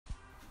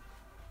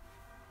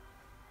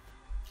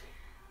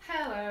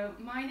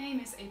my name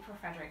is April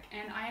Fredrick,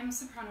 and I am a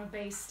soprano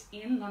based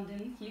in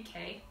London,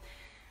 UK.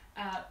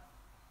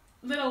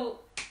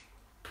 Little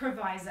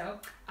proviso,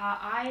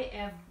 I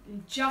have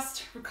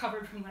just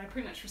recovered from what I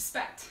pretty much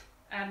expect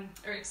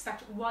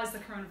was the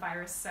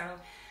coronavirus, so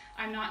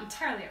I'm not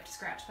entirely up to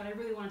scratch, but I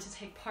really wanted to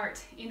take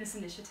part in this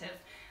initiative.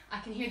 I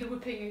can hear the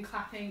whooping and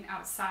clapping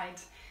outside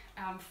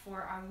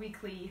for our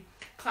weekly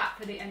clap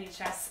for the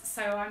NHS,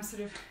 so I'm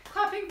sort of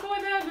clapping for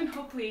them, and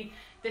hopefully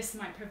this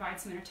might provide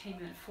some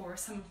entertainment for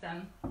some of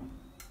them,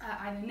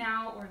 either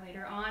now or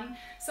later on.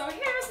 So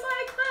here's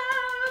my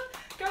clap!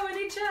 Go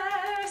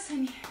NHS!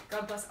 And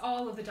God bless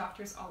all of the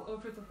doctors all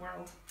over the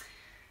world.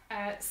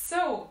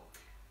 So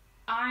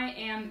I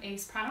am a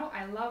soprano.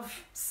 I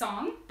love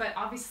song, but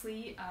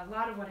obviously a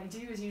lot of what I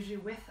do is usually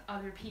with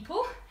other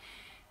people,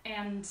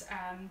 and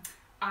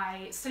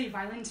I study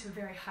violin to a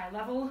very high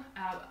level.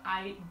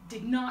 I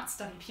did not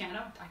study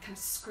piano. I kind of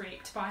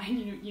scraped by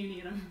in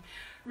uni, and I'm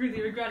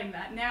really regretting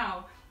that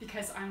now,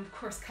 because I'm of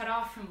course cut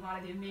off from a lot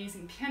of the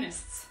amazing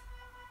pianists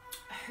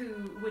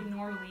who would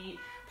normally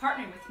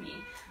partner with me.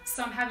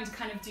 So I'm having to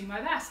kind of do my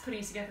best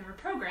putting together a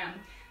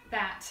program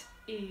that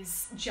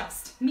is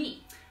just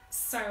me.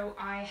 So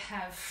I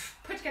have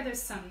put together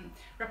some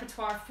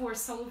repertoire for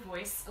solo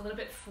voice, a little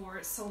bit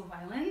for solo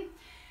violin,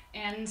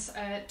 and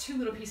two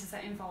little pieces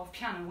that involve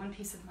piano, one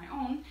piece of my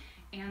own,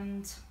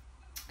 and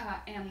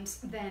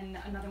then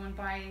another one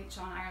by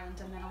J.R.R, Ireland,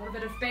 and then a little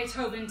bit of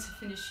Beethoven to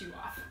finish you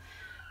off.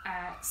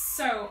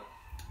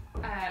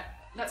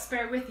 Let's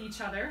bear with each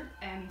other,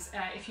 and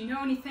if you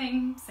know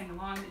anything, sing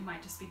along. It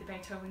might just be the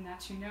Beethoven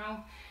that you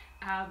know,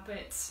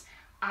 but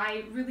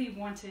I really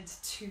wanted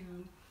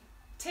to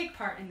take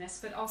part in this,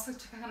 but also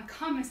to kind of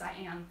come as I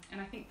am,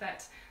 and I think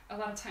that a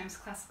lot of times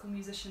classical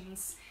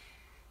musicians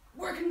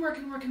work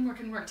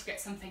to get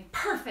something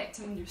perfect,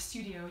 and in your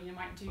studio you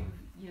might do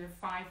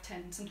 5,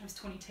 10, sometimes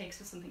 20 takes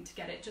or something to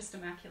get it just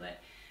immaculate.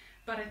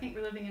 But I think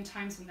we're living in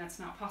times when that's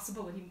not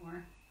possible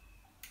anymore,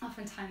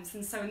 oftentimes.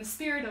 And so in the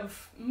spirit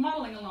of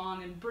modeling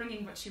along and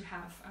bringing what you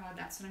have,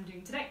 that's what I'm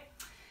doing today.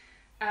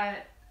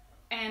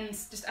 And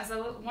just as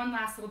one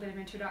last little bit of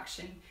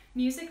introduction,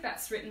 music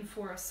that's written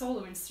for a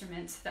solo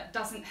instrument that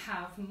doesn't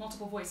have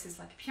multiple voices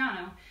like a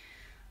piano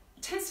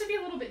tends to be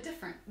a little bit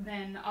different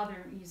than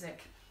other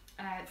music.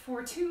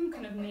 For two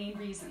kind of main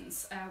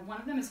reasons. One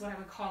of them is what I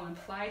would call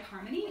implied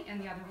harmony,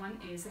 and the other one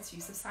is its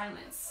use of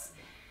silence.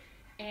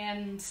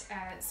 And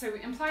so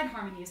implied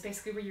harmony is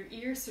basically where your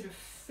ear sort of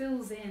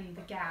fills in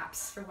the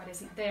gaps for what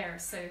isn't there.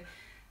 So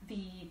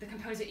the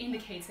composer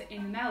indicates it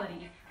in the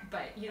melody,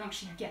 but you don't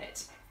actually get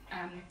it.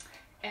 And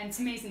it's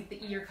amazing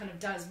that the ear kind of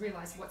does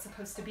realize what's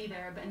supposed to be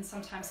there, but and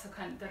sometimes the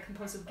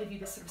composer will give you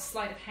this sort of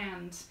sleight of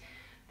hand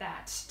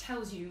that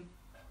tells you,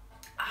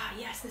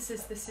 yes, this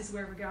is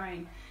where we're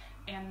going.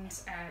 And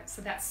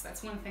so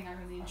that's one thing I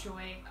really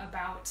enjoy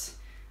about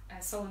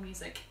solo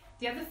music.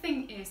 The other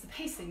thing is the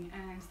pacing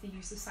and the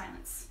use of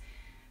silence.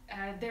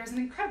 There's an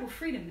incredible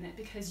freedom in it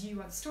because you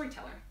are the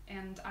storyteller,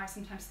 and I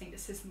sometimes think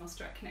this is the most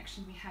direct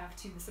connection we have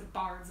to the sort of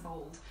bards of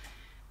old,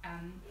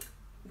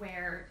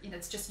 where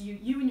it's just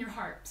you and your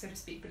heart, so to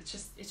speak, but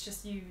it's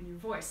just you and your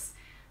voice,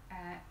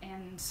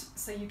 and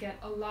so you get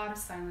a lot of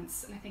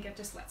silence, and I think it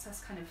just lets us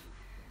kind of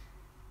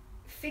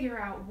figure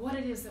out what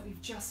it is that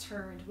we've just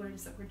heard, what it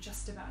is that we're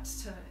just about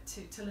to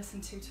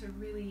listen to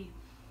really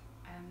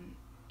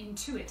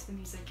intuit the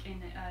music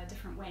in a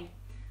different way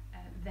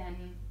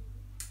than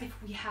if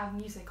we have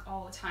music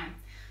all the time.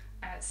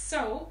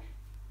 So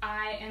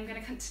I am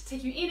going to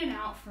take you in and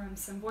out from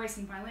some voice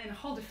and violin, a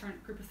whole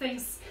different group of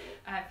things,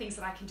 things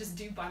that I can just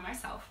do by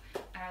myself,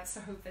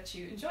 so I hope that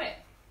you enjoy it.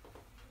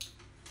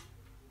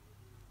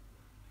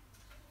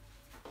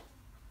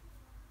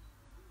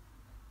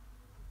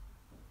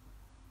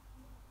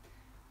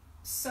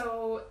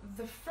 So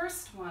the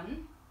first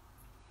one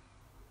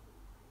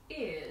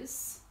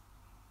is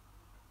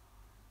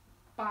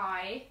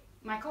by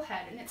Michael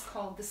Head, and it's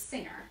called The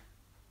Singer.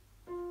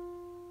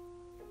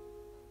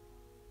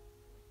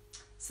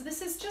 So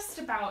this is just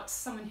about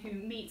someone who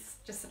meets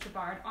just such a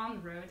bard on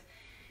the road,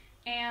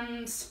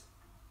 and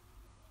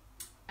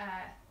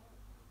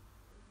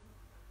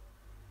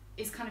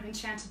is kind of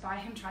enchanted by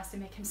him, tries to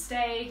make him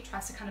stay,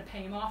 tries to kind of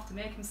pay him off to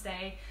make him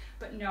stay,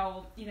 but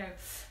no,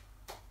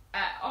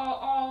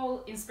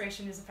 all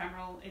inspiration is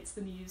ephemeral. It's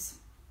the muse,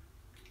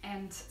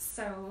 and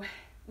so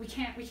we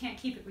can't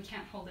keep it. We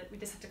can't hold it. We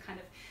just have to kind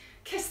of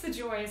kiss the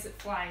joy as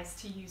it flies,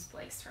 to use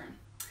Blake's term.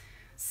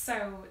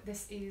 So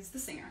this is The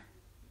Singer.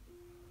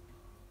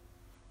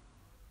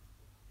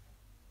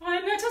 I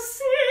met a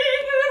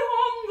singer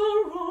on the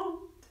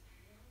road.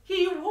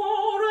 He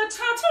wore a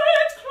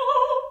tattered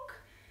cloak.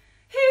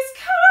 His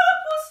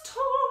cap was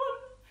torn.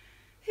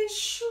 His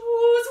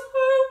shoes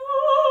were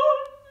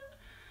worn.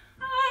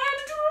 And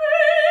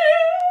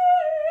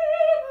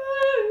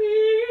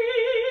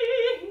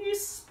dreamily he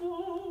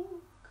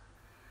spoke.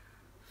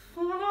 Fa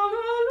la la la la,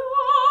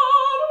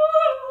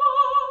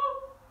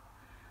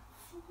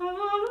 fa la la la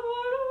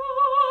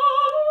la.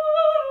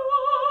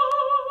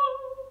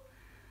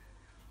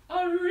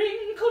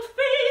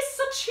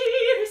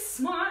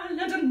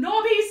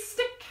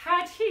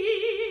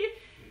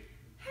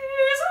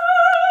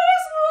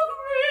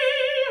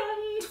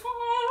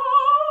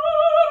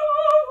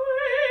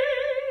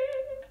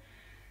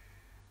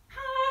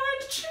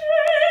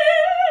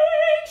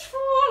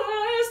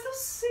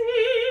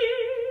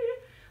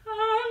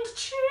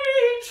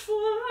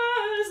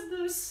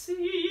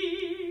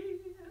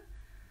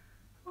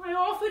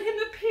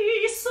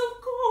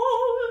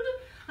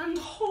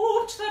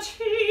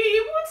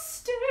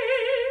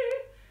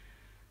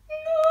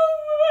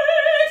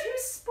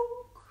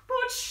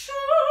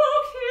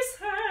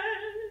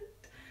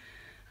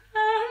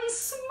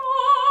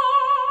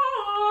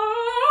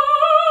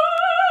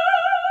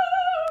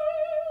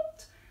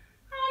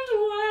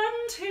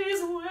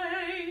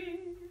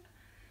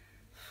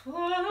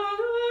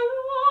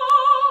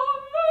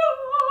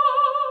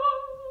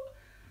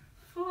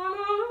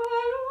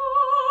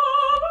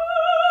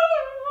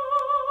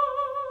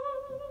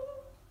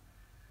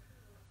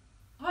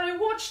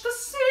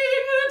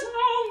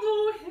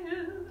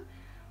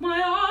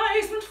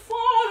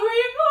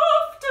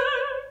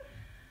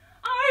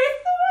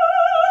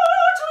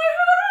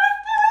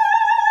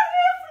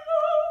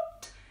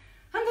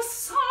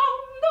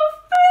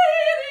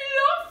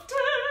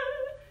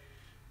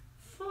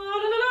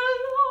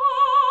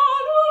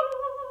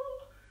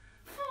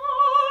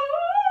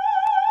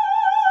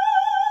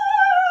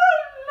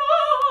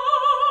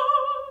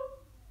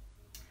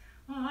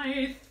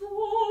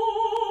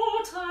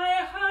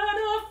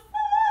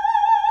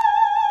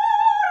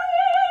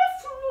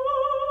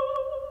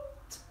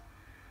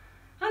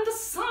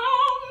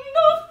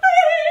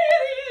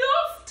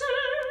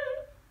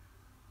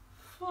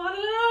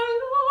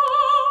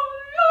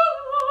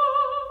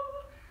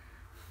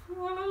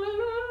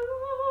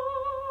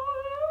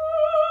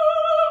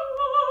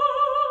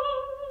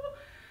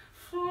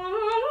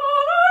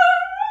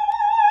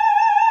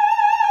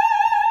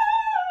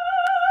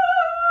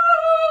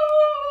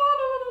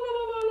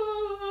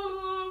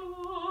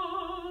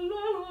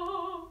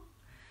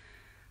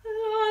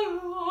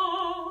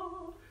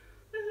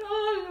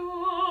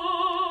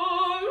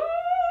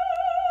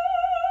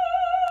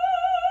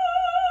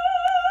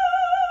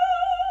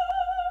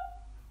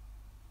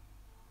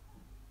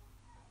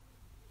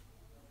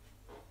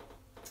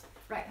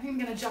 Right, I think I'm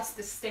going to adjust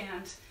this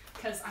stand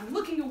because I'm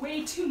looking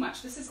away too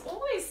much. This is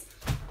always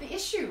the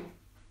issue.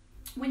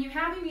 When you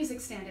have a music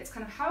stand, it's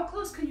kind of how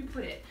close can you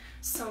put it?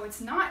 So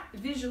it's not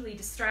visually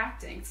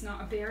distracting, it's not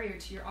a barrier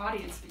to your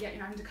audience, but yet you're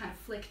not having to kind of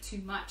flick too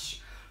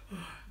much.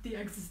 The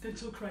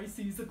existential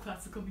crises of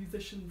classical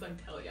musicians, I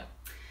tell ya.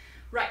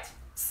 Right,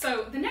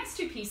 so the next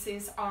two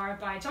pieces are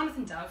by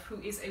Jonathan Dove,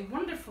 who is a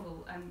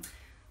wonderful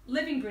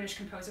living British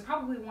composer,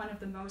 probably one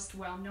of the most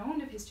well-known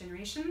of his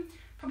generation,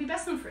 probably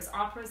best known for his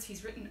operas.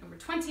 He's written over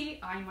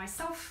 20. I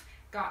myself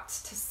got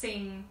to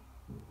sing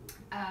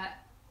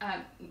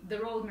the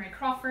role of Mary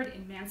Crawford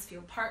in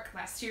Mansfield Park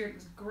last year. It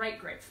was great,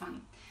 great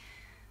fun.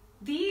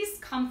 These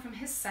come from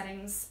his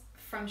settings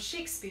from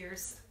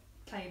Shakespeare's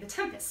play The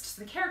Tempest,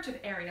 so the character of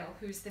Ariel,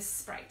 who's this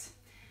sprite.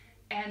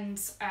 And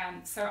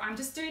so I'm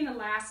just doing the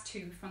last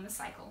two from the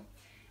cycle.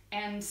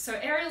 And so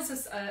Ariel's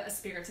a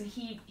spirit, and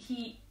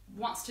he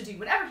wants to do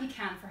whatever he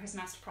can for his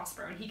master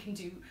Prospero, and he can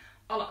do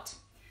a lot.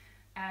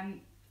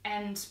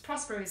 And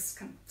Prospero is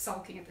kind of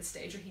sulking at this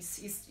stage, or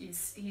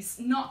he's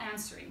not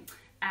answering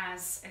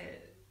as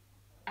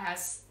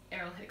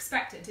Ariel had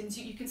expected. And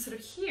you can sort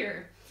of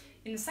hear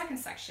in the second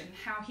section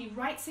how he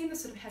writes in the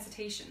sort of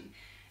hesitation.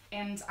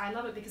 And I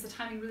love it because the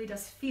timing really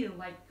does feel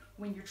like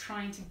when you're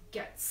trying to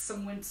get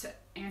someone to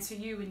answer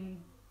you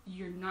and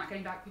you're not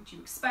getting back what you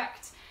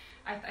expect.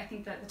 I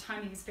think that the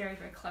timing is very,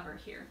 very clever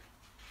here.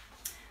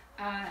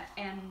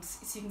 And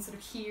so you can sort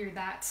of hear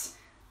that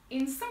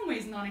in some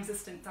ways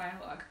non-existent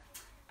dialogue,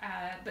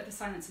 but the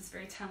silence is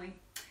very telling.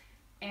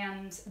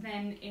 And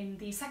then in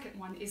the second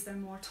one, Is There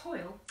More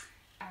Toil?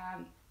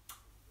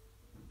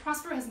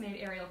 Prospero has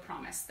made Ariel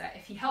promise that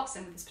if he helps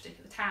him with this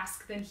particular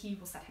task, then he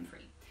will set him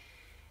free.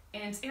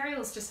 And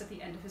Ariel is just at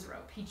the end of his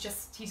rope. He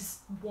just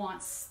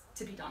wants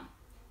to be done.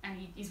 And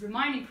he's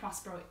reminding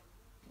Prospero,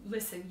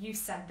 listen, you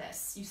said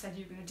this. You said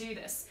you were going to do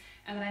this.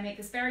 And then I make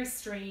this very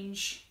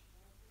strange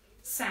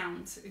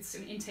sound. It's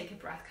an intake of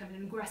breath, kind of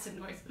an aggressive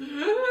noise.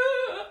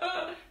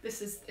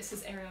 This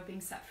is Ariel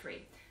being set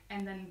free.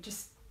 And then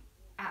just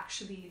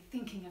actually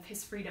thinking of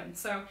his freedom.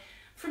 So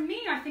for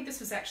me, I think this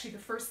was actually the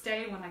first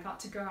day when I got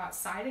to go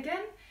outside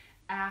again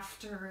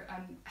after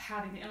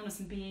having the illness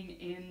and being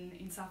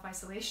in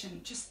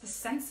self-isolation. Just the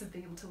sense of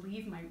being able to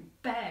leave my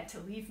bed, to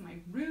leave my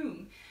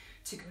room,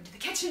 to go into the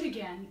kitchen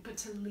again, but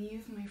to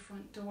leave my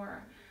front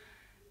door.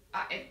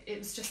 It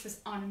was just this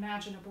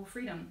unimaginable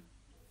freedom.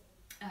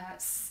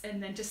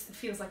 And then just it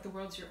feels like the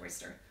world's your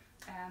oyster.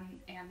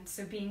 And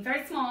so being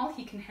very small,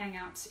 he can hang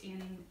out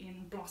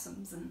in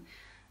blossoms and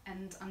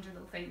under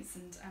little things.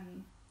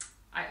 And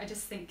I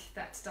just think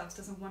that Dove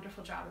does a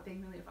wonderful job of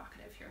being really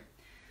evocative here.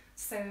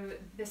 So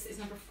this is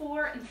number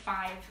 4 and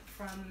 5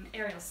 from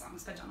Ariel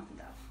Songs by Jonathan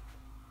Dove.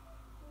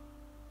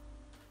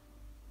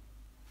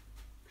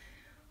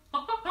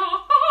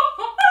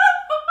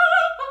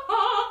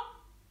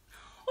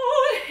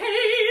 Oh,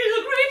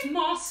 hail, great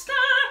master!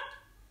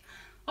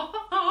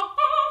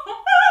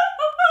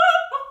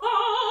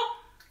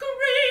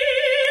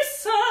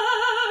 Grace,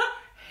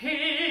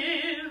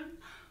 hail!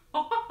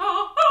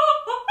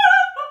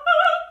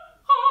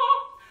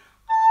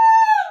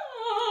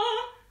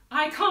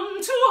 I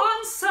come to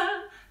answer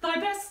thy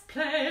best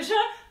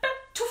pleasure, but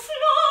to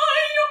fly,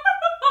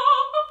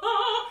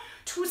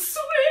 to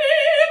swim,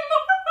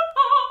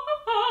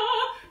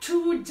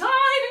 to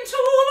dive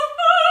into the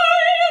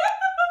fire,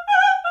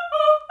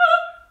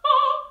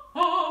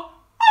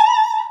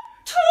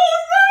 to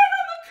ride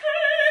on the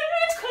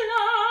clear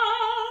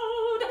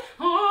cloud,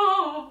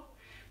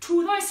 to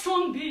thy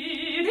strong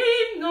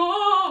bidding,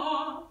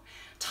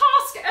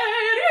 task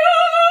Ariel,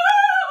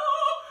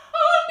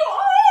 and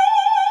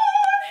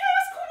on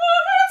his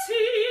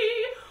quality,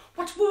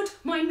 what would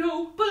my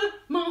noble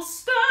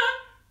master?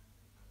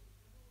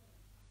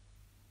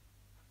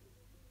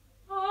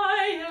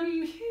 I am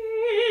here.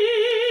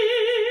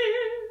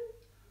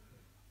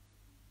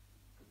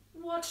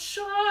 What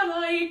shall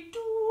I do?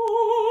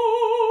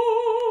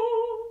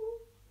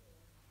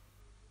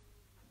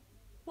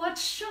 What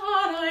shall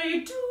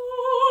I do?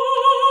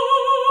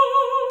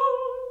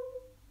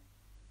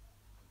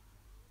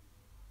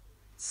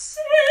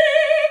 Say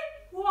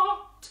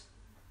what?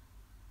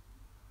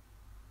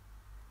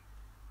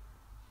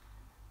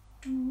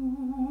 Do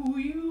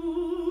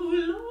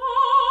you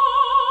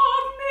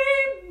love me,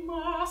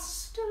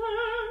 master?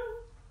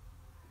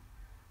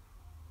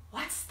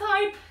 What's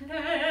thy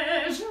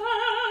pleasure?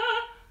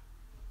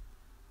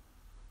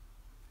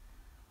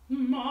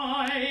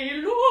 My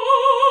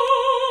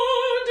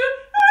lord, it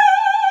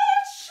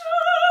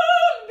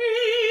shall be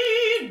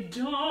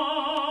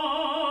done.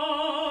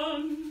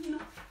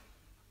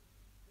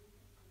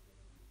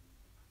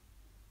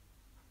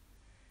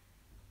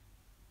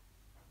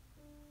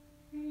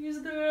 Is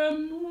there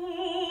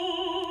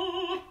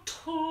more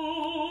toil?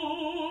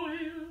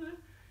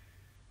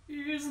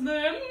 Is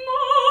there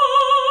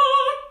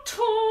more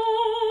toil?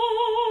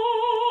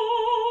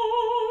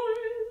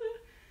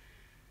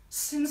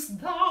 Since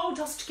thou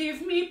dost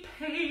give me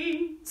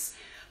pains,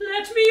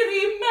 let me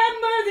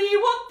remember thee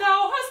what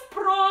thou hast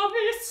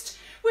promised,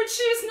 which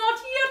is not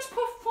yet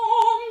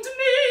performed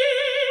me.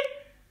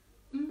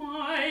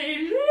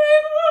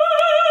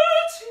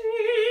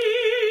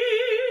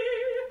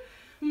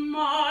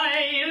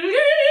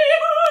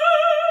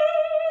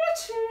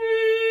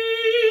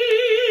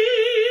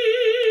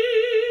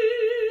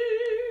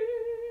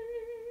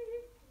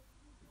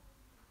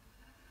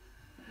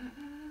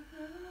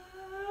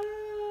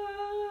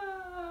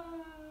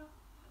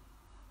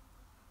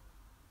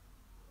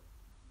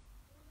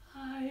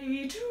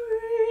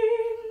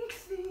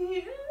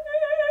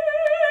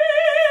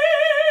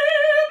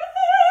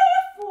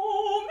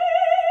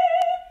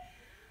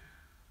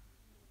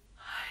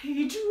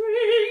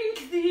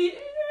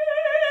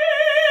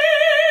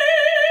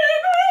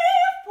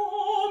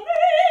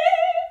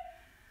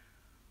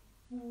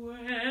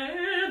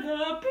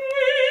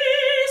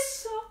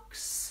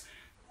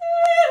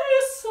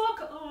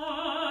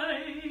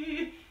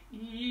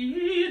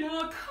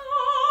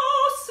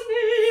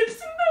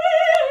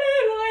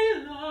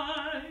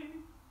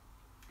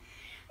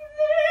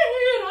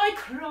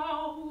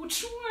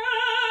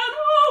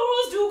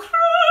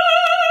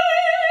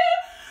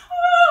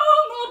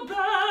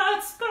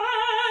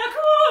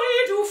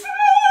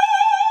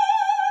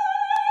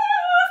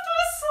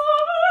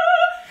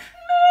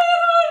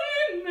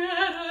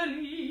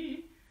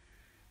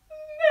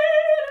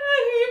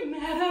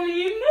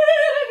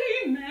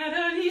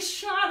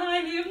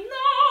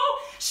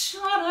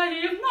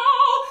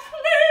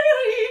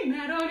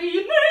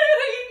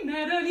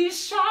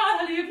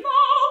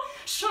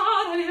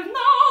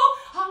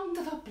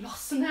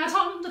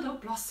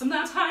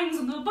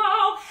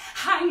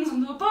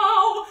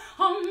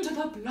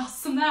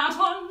 that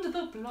on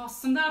the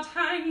blossom that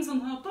hangs on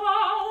the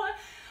bough,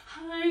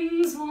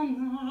 hangs on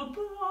the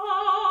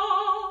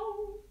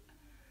bough.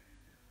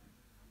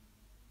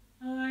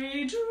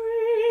 I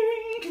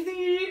drink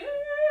the air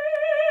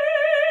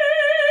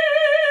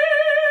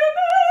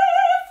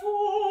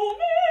before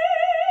me.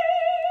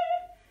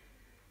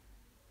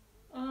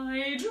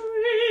 I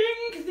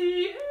drink the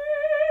air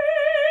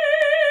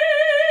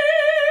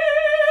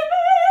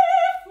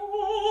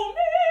before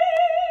me.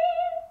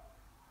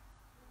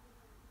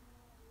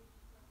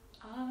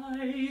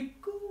 I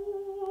go.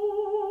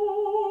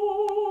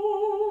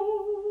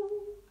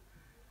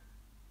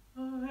 I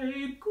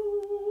go.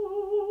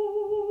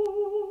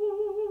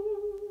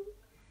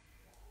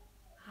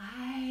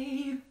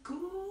 I go.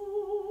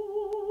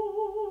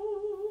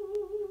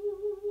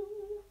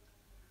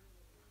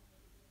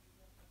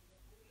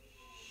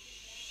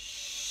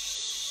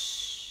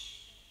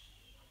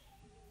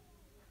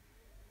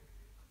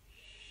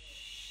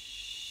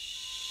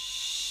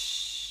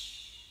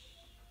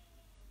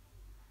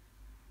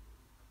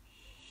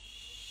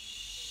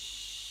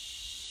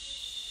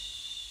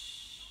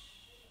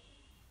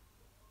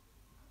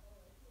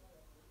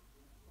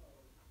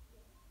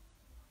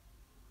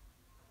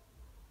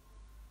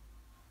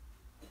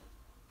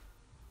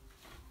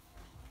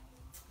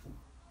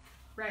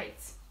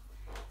 Right,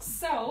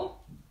 so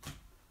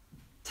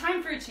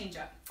time for a change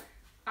up.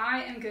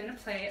 I am going to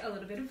play a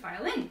little bit of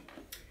violin.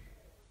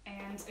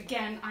 And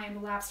again, I am a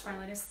lapsed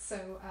violinist,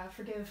 so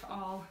forgive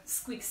all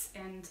squeaks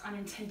and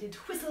unintended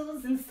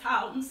whistles and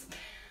sounds.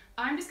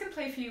 I'm just going to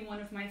play for you one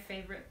of my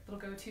favorite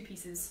little go-to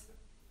pieces.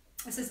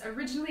 This is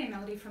originally a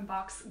melody from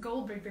Bach's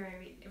Goldberg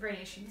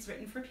variations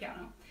written for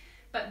piano,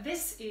 but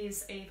this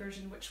is a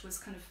version which was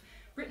kind of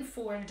written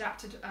for and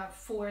adapted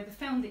for the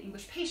film The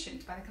English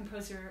Patient by the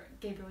composer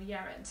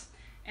Yared.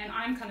 And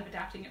I'm kind of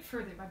adapting it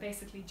further by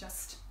basically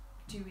just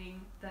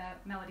doing the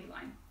melody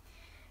line.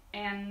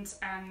 And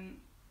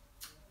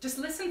just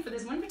listen for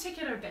this one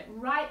particular bit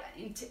right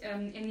in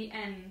the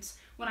end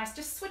when I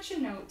just switch a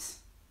note,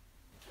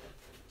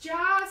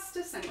 just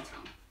a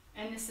semitone.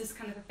 And this is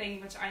kind of the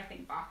thing which I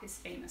think Bach is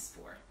famous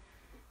for.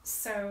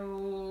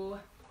 So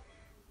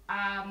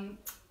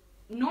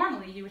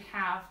normally you would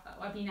have,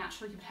 I'd be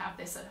natural, you would have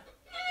this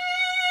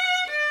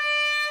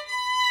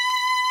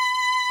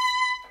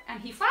and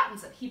he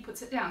flattens it, he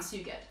puts it down, so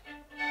you get.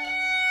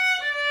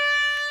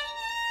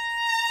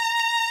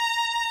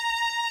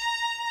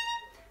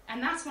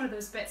 And that's one of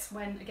those bits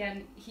when,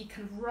 again, he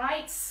can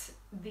write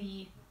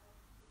the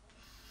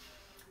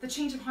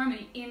change of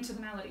harmony into the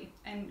melody,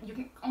 and you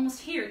can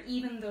almost hear it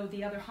even though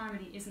the other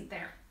harmony isn't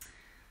there.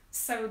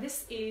 So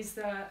this is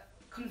the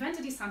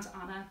Convento di Santa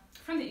Anna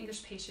from The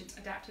English Patient,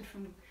 adapted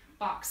from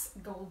Bach's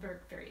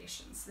Goldberg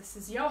variations. This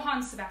is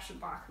Johann Sebastian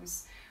Bach,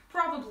 who's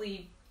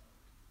probably,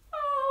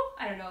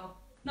 I don't know,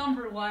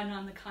 #1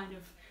 on the kind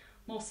of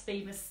most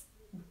famous,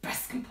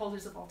 best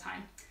composers of all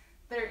time.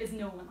 There is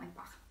no one like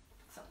Bach.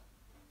 So.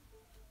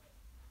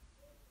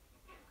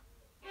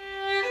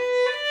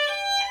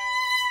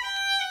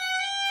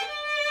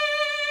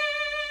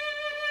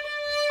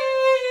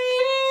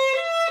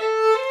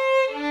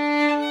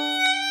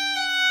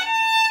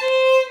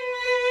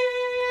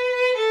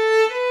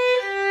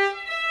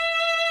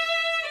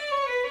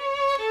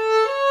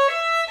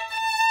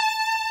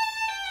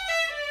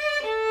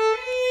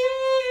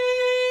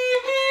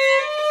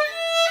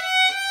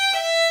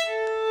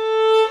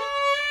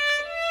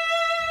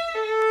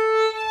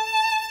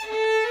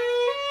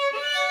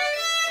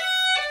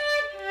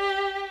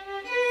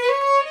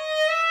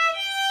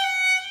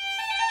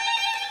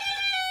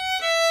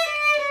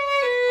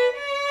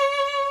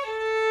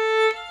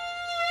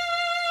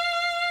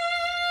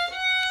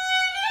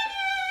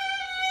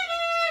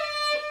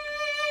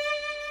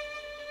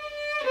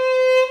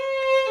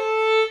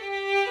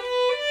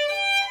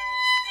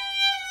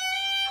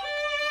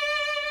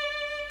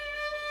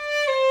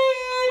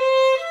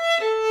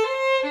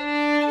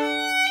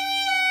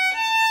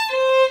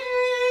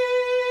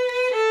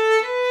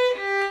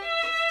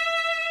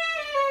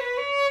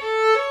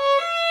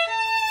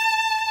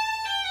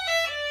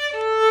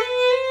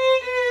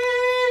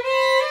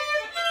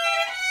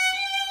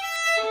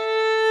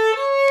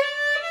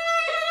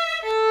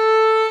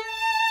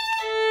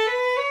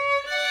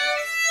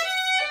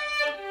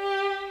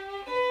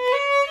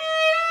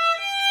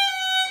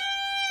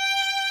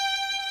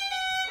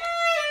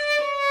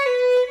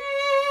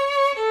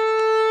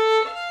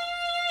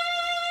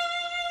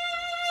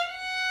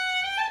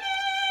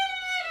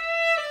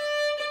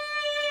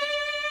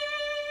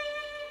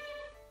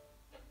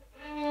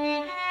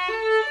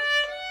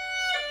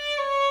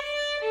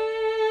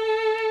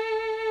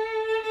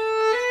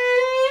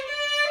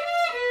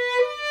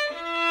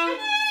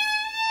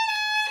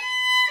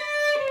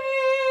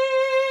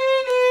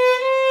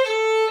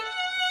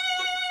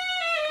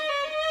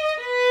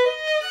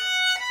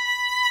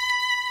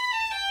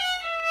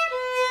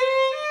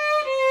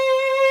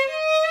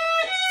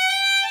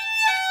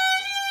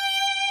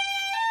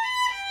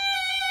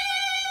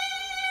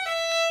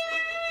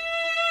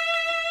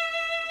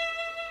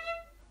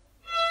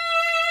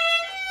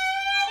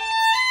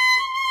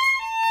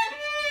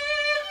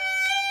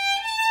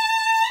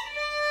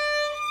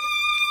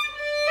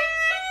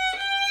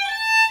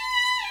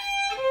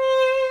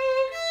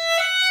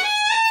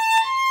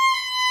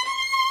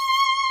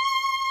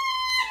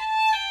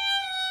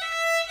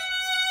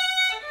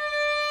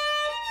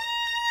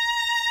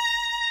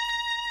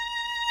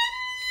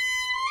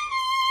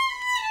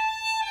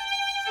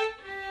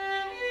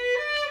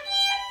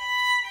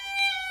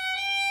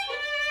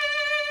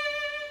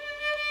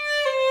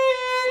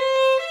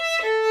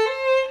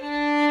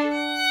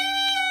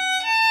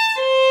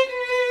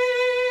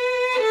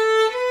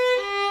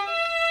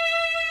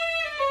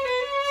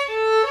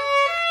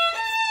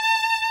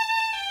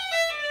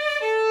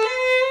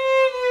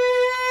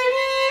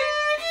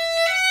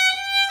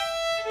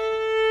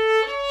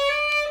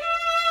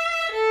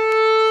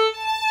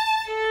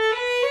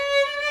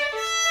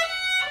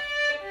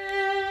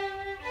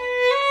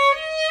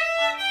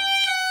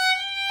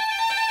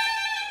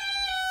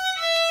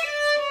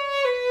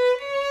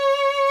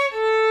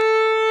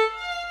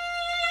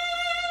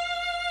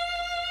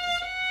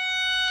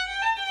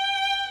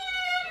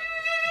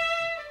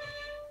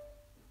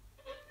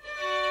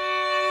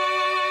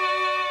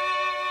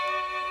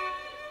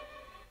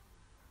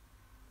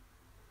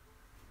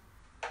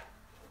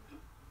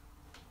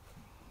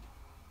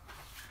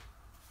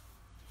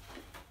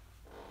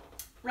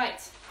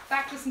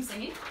 some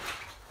singing.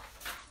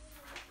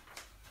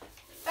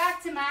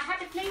 Back to my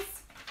happy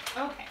place.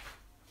 Okay.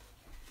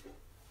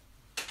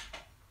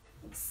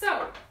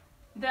 So,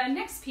 the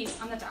next piece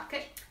on the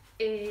docket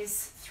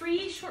is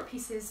 3 short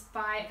pieces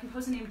by a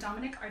composer named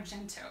Dominick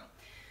Argento.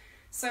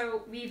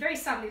 So, we very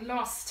sadly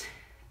lost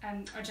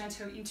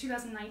Argento in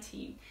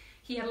 2019.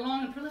 He had a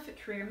long and prolific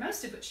career,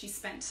 most of which he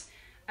spent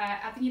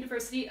at the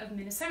University of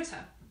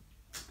Minnesota.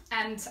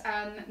 And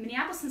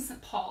Minneapolis and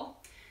St.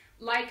 Paul,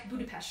 like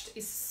Budapest,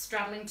 is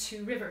straddling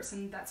 2 rivers,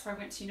 and that's where I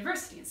went to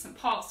university in St.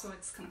 Paul, so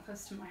it's kind of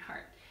close to my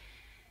heart.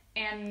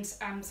 And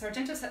so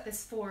Argento set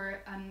this for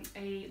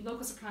a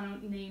local soprano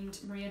named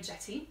Maria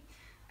Jetti,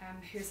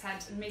 who's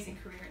had an amazing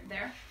career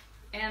there.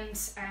 And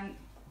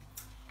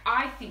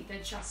I think they're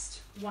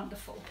just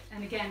wonderful.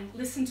 And again,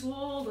 listen to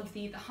all of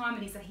the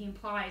harmonies that he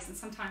implies, and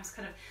sometimes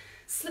kind of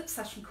slips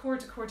us from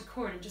chord to chord to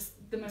chord, and just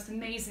the most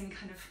amazing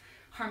kind of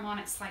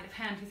harmonic sleight of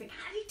hand. You think,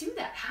 how did he do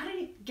that? How did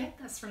he get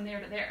this from there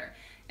to there?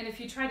 And if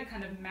you try to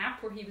kind of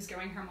map where he was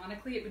going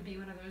harmonically, it would be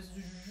one of those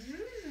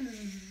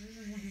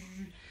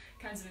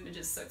kinds of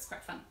images, so it's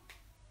quite fun.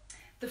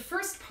 The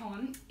first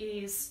poem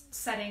is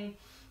setting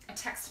a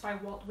text by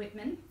Walt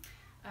Whitman,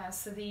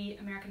 so the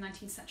American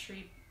 19th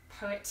century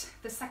poet.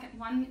 The second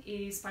one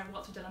is by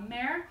Walter de la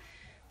Mare,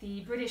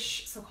 the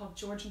British so-called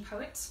Georgian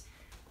poet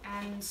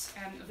and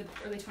of the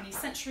early 20th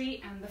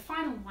century, and the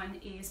final one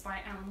is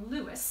by Alan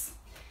Lewis.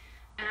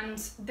 And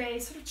they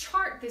sort of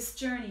chart this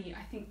journey.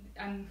 I think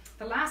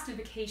the last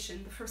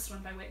Invocation, the first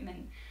one by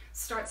Whitman,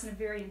 starts in a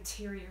very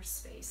interior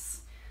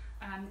space.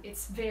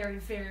 It's very,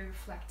 very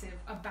reflective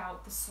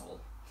about the soul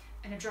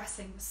and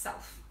addressing the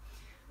self.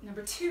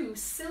 Number 2,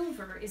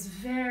 Silver, is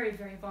very,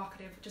 very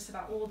evocative, just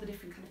about all the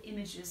different kind of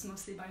images,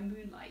 mostly by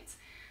moonlight,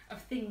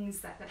 of things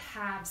that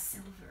have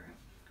silver.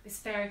 This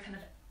very kind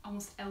of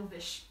almost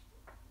elvish,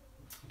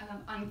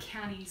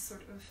 uncanny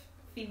sort of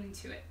feeling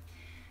to it.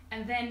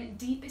 And then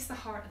Deep is the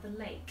Heart of the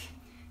Lake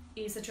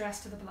is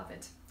addressed to the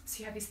beloved. So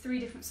you have these 3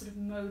 different sort of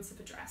modes of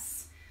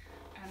address.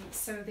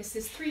 So this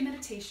is 3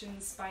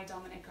 meditations by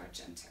Dominick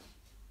Argento.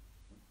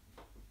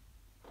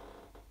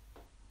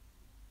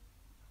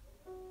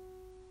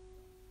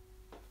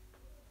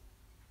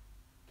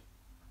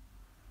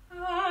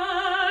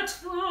 At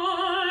the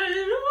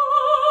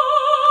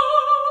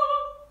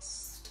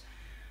last,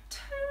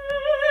 tenderly,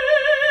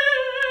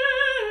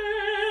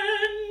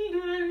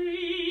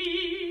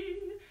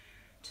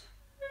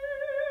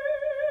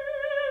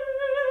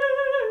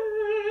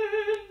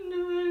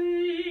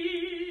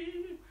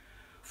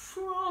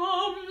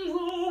 from the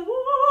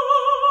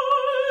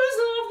walls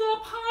of the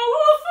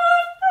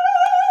powerful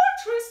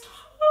fortress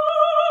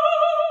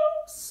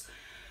house,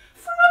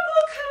 from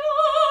the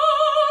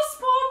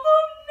clasp of the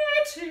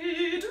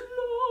netted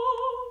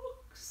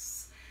locks,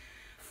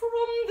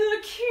 from the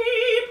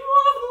keep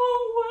of the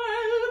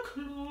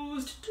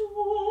well-closed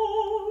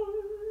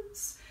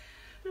doors,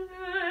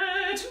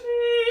 let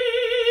me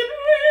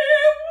be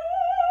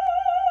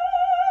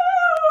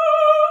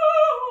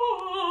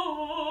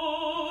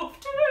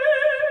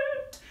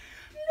wafted,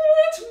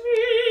 let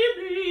me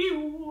be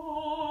wafted,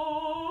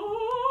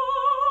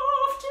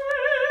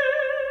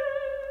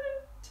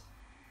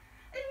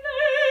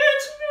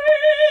 let me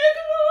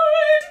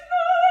glide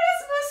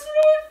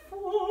noiselessly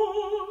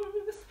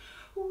forth,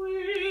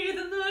 with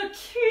the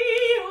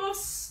key of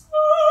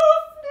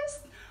softness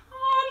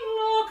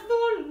unlock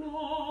the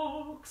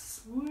locks,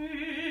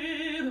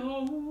 with a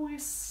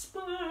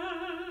whisper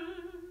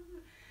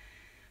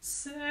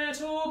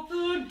set up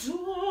the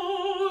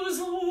doors,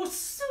 O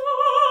soul,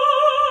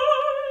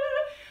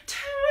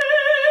 tenderly,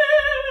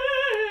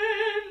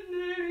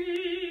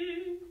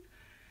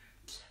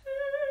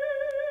 tenderly.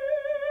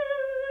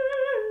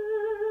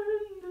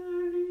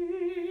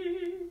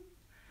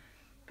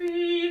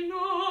 Be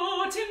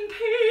not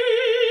impatient,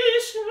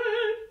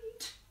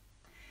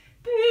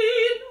 be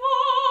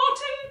not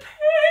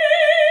impatient.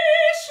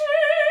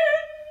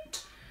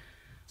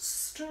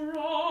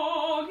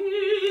 Strong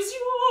is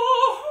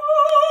your hold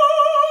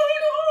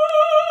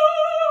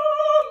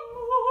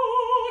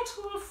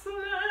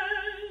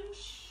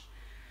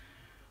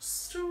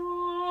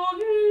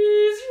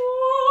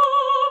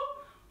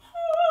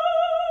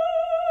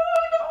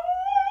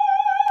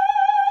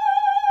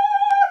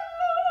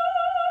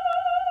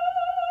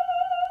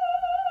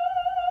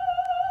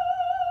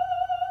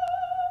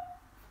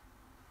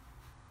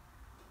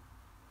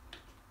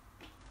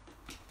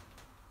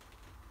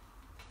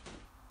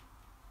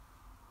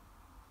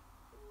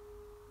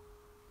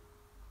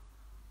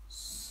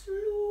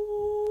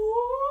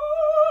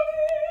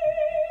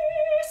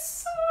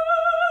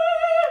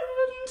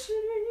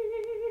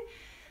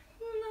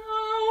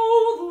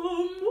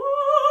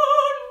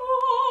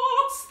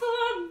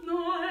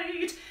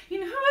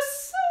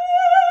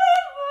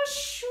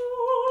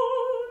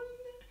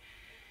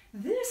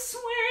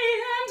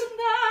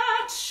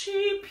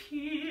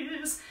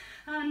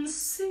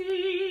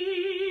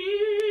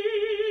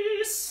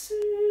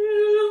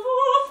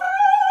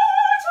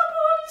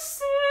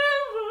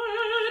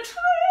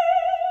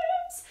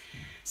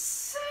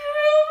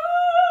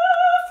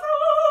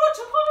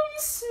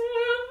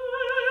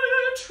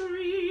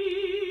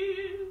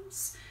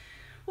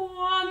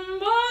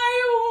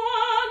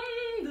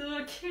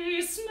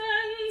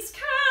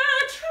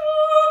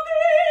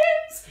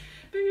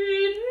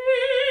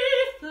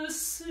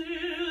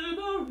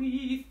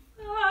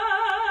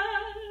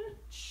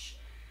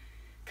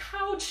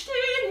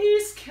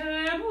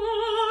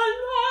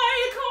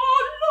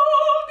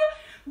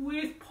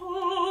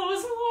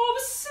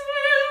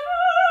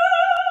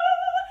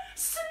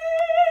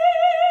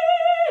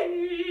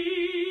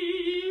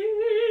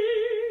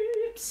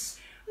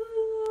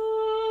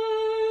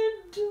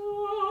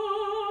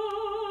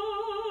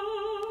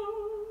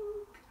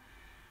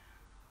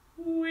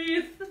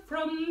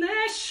from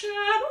their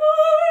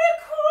shadowy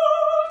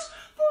court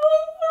the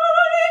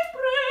white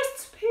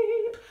breasts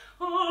peep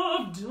of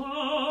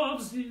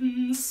doves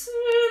in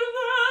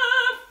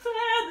silver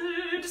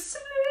feathered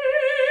sleep.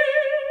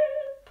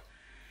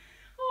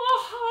 A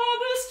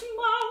harvest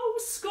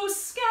mouse goes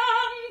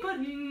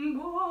scampering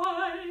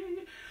by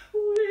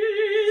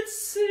with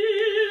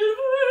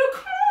silver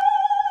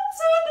claws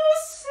and a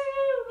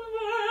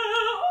silver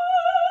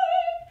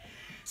eye.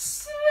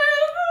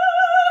 Silver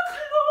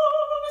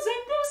claws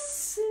and a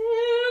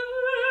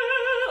silver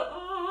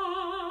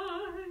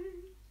eye.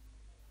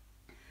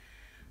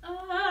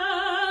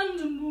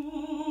 And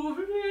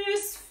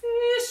moveless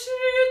fish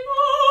in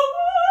the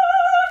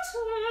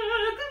water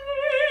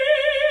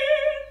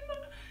gleam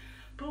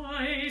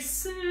by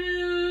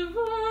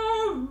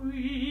silver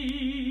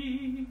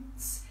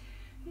reeds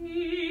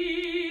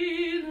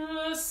in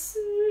a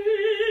silver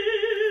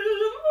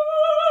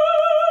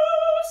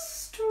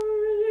stream.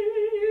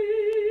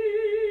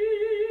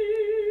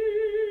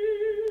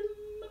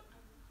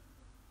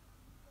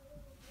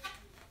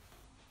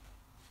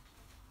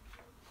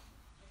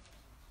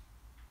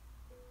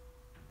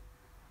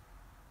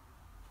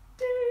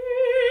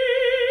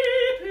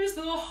 Deep is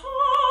the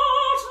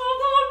heart of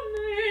the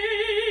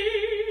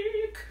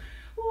lake,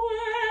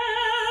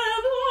 where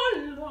the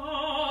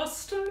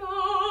lost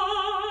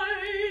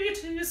light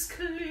is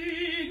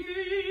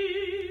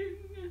clinging.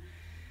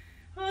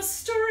 A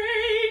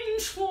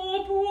strange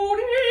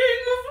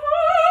foreboding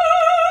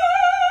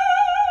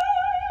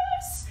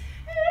voice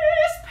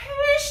is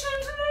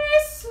patiently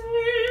singing.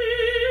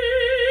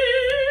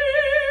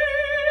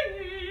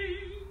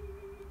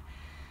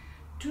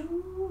 Do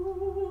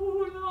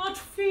not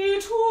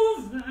fear to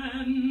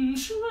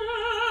venture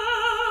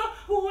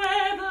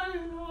where the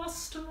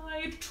lost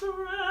light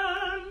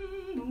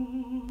trembles,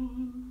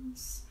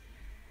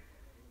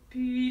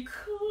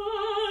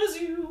 because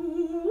you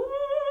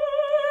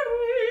were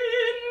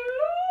in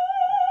love.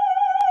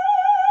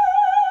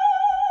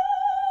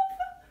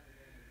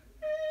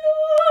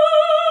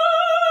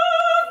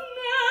 Love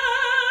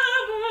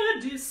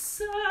never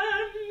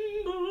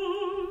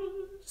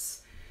dissembles.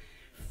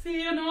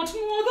 Fear not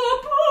more the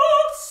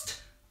boast,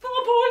 the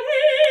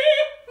bully,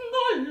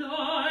 the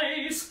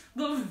lies,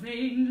 the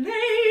vain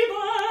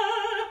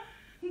labour.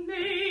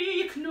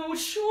 Make no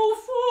show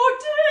for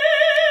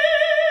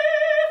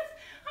death,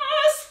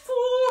 as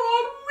for a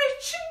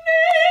rich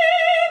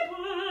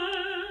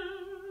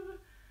neighbour.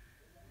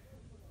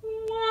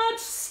 What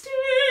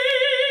stays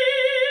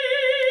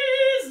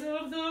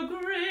of the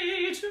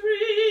great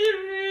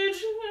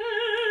regents?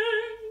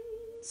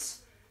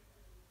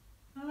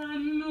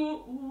 An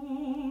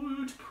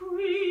old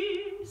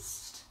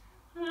priest,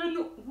 an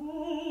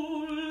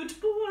old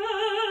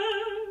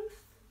birth.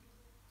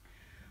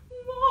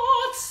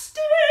 What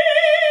stays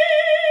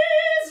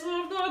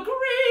of the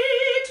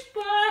great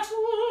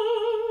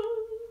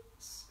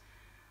battles?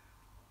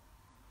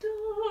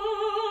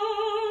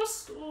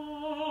 Dust on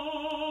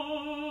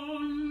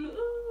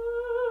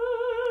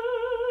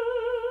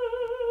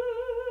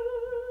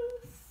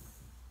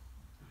earth.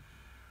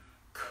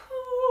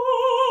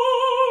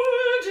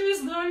 Cold is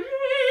the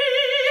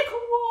lake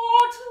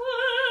water,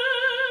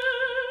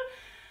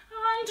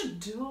 and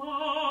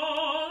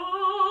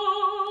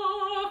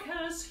dark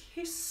as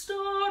history.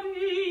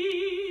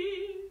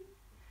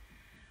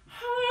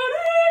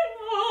 Hurry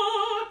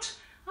not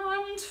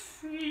and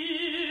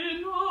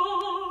fear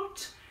not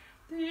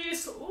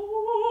this oldest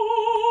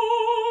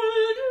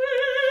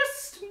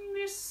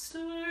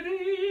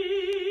mystery.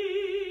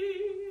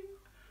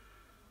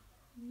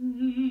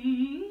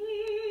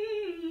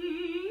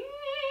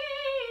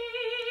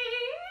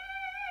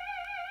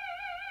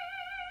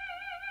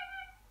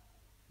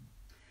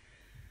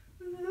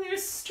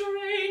 This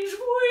strange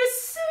voice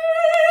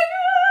singing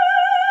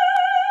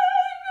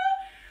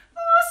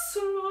the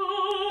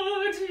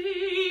slow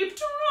deep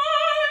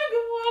drag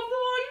of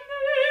the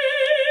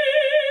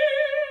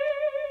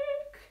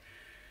lake.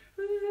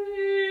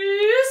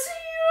 This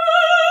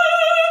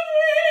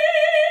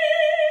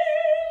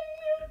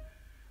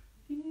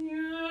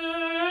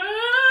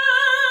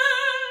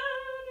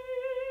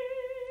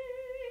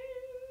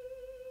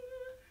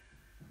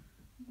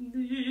yearning,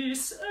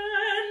 this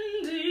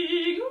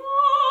ending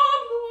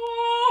of the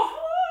heart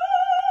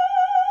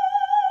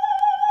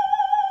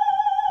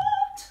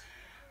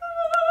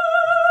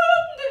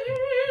and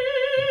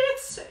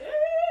its ache.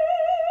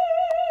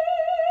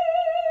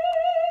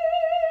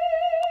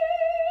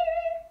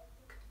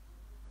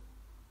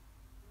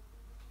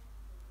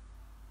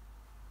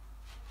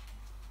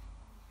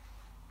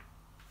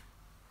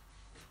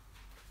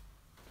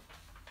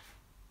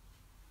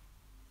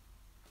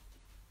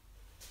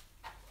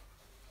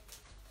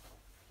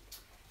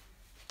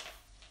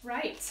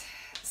 Right,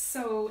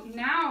 so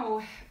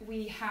now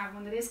we have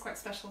one that is quite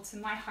special to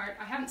my heart.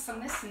 I haven't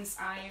sung this since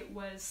I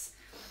was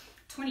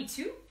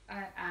 22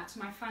 at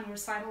my final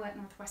recital at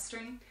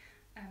Northwestern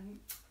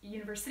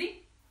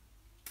University.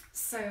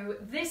 So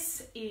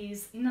this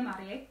is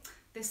Namárië.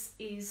 This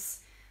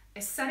is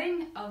a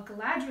setting of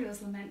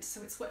Galadriel's lament,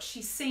 so it's what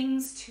she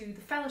sings to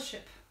the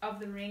Fellowship of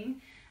the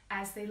Ring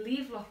as they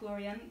leave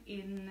Lothlorien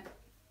in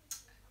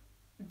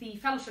the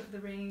Fellowship of the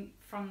Ring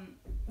from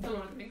The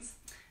Lord of the Rings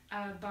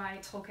by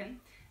Tolkien.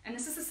 And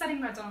this is a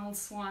setting by Donald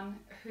Swann,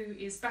 who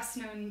is best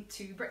known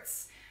to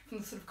Brits from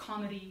the sort of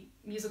comedy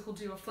musical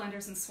duo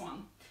Flanders and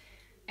Swann.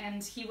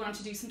 And he wanted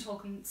to do some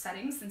Tolkien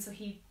settings, and so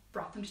he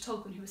brought them to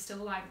Tolkien, who was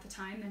still alive at the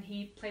time, and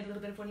he played a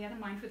little bit of what he had in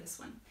mind for this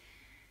one.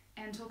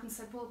 And Tolkien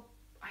said, well,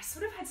 I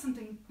sort of had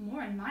something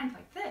more in mind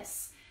like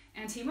this.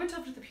 And he went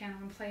over to the piano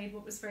and played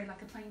what was very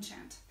like a plain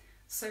chant.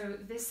 So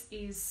this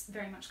is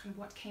very much kind of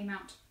what came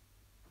out.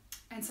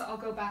 And so I'll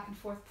go back and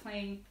forth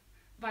playing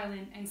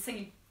violin and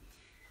singing.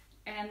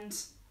 And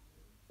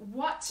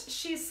what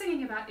she's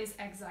singing about is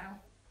exile.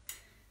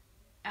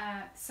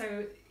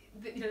 So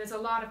there's a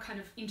lot of kind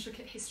of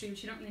intricate history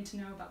which you don't really need to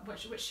know about.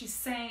 What she's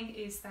saying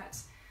is that,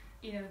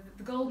 you know,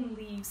 the golden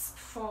leaves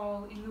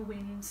fall in the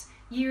wind,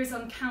 years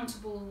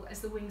uncountable as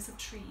the wings of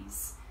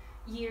trees.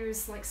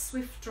 Years like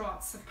swift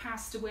draughts have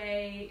passed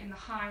away in the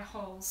high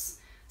halls,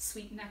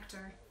 sweet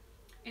nectar.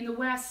 In the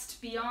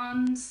west,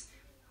 beyond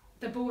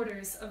the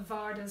borders of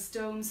Varda's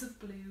domes of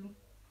blue,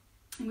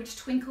 in which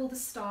twinkle the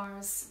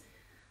stars,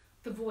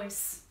 the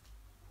voice,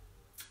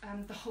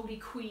 the Holy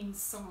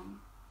Queen's song.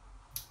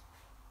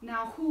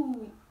 Now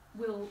who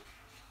will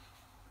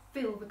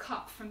fill the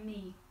cup from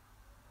me?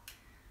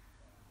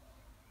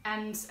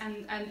 And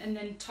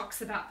then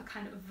talks about the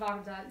kind of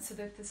Varda, so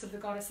the sort of the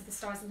goddess of the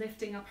stars,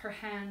 lifting up her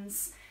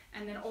hands,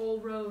 and then all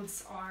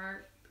roads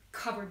are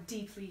covered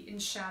deeply in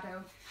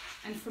shadow,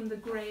 and from the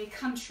grey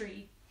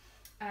country,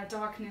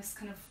 darkness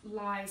kind of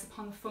lies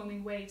upon the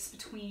foaming waves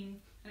between,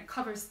 and it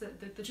covers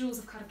the jewels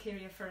of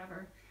Carakiria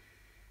forever.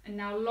 And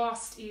now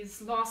lost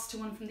to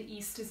one from the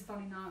east is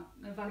Valimar.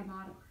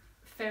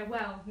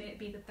 Farewell, may it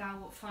be that thou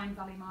wilt find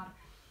Valimar.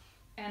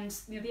 And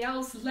you know, the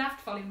elves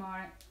left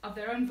Valimar of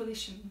their own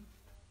volition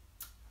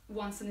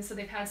once, and so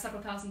they've had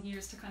several thousand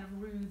years to kind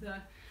of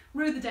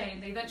rue the day,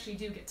 and they eventually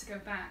do get to go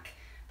back.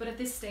 But at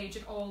this stage,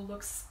 it all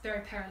looks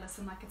very perilous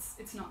and like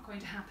it's not going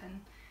to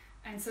happen.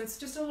 And so it's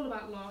just all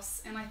about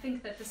loss. And I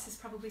think that this is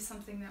probably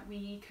something that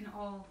we can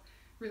all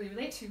really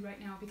relate to right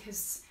now,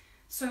 because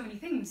so many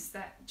things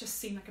that just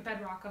seem like a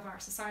bedrock of our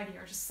society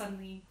are just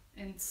suddenly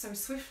and so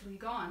swiftly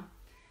gone.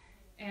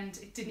 And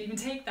it didn't even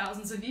take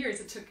thousands of years;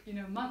 it took, you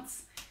know,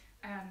 months.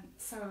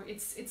 So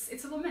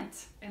it's a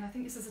lament, and I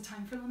think this is a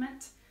time for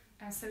lament.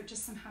 So it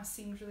just somehow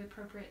seemed really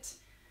appropriate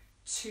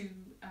to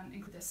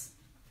include this.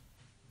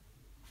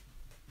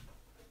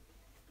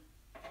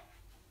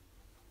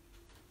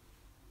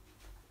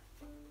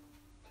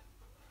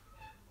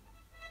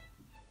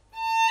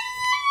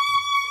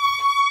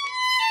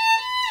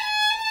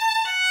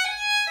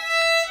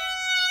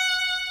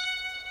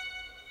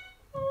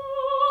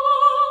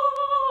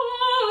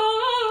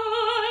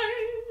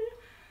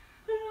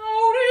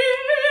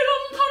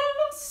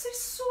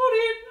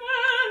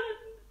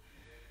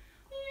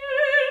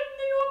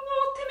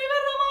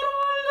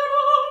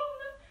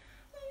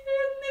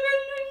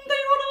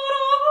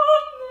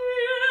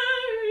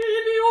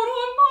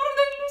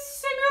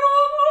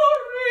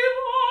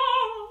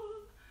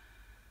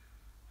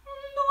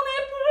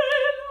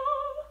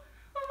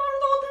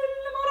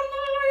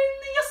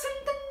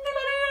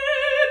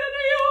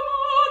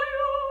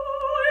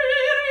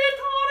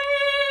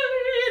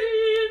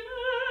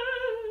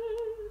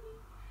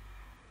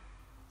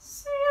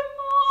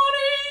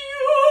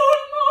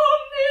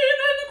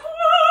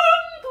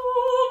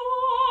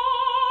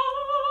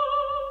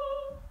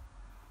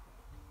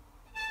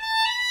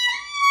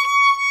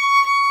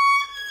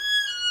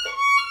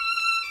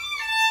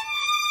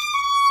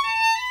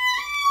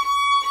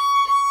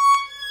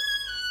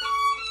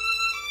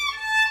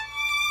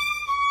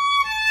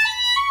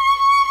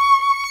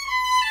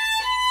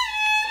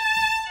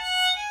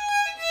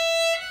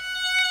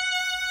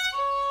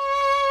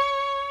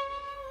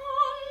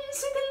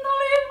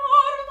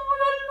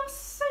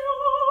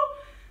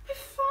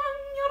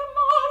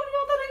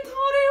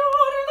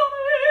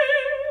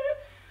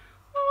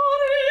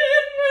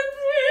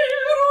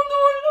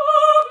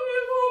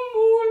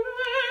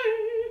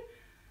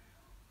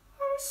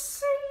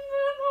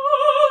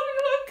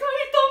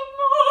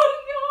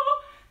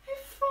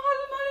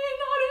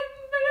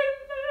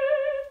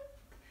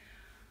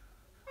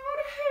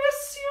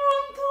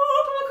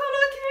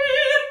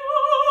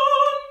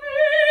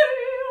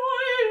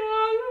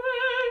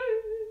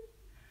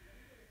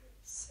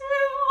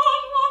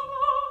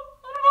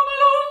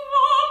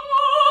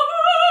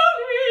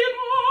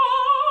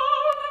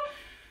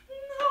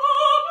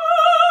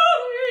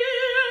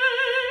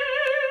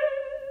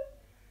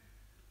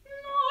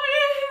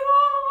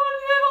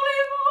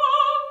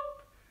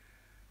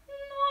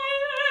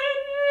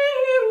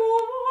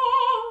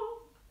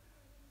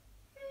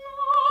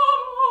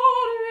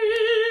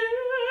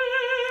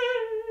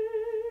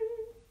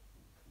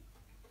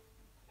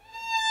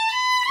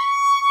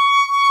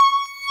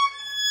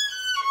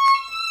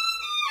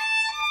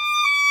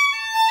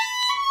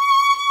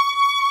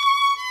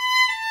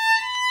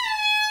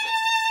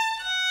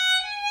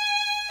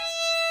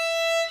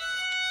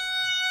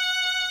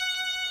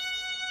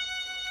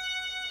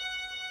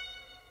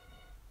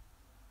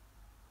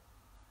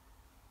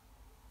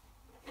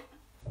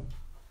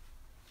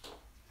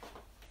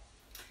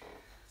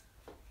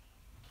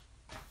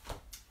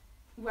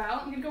 Well,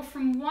 I'm going to go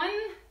from one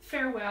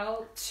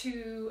farewell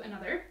to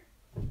another.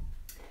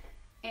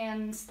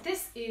 And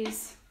this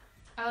is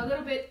a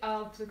little bit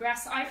of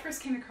bluegrass. I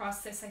first came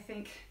across this, I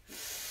think,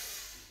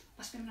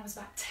 must have been when I was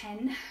about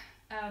 10.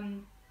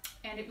 And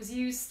it was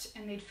used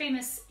and made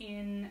famous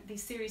in the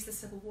series The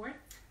Civil War.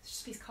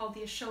 It's a piece called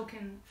the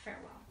Ashokan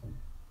Farewell.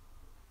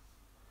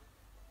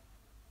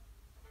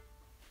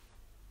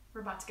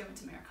 We're about to go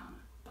into Americana,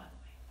 by the way.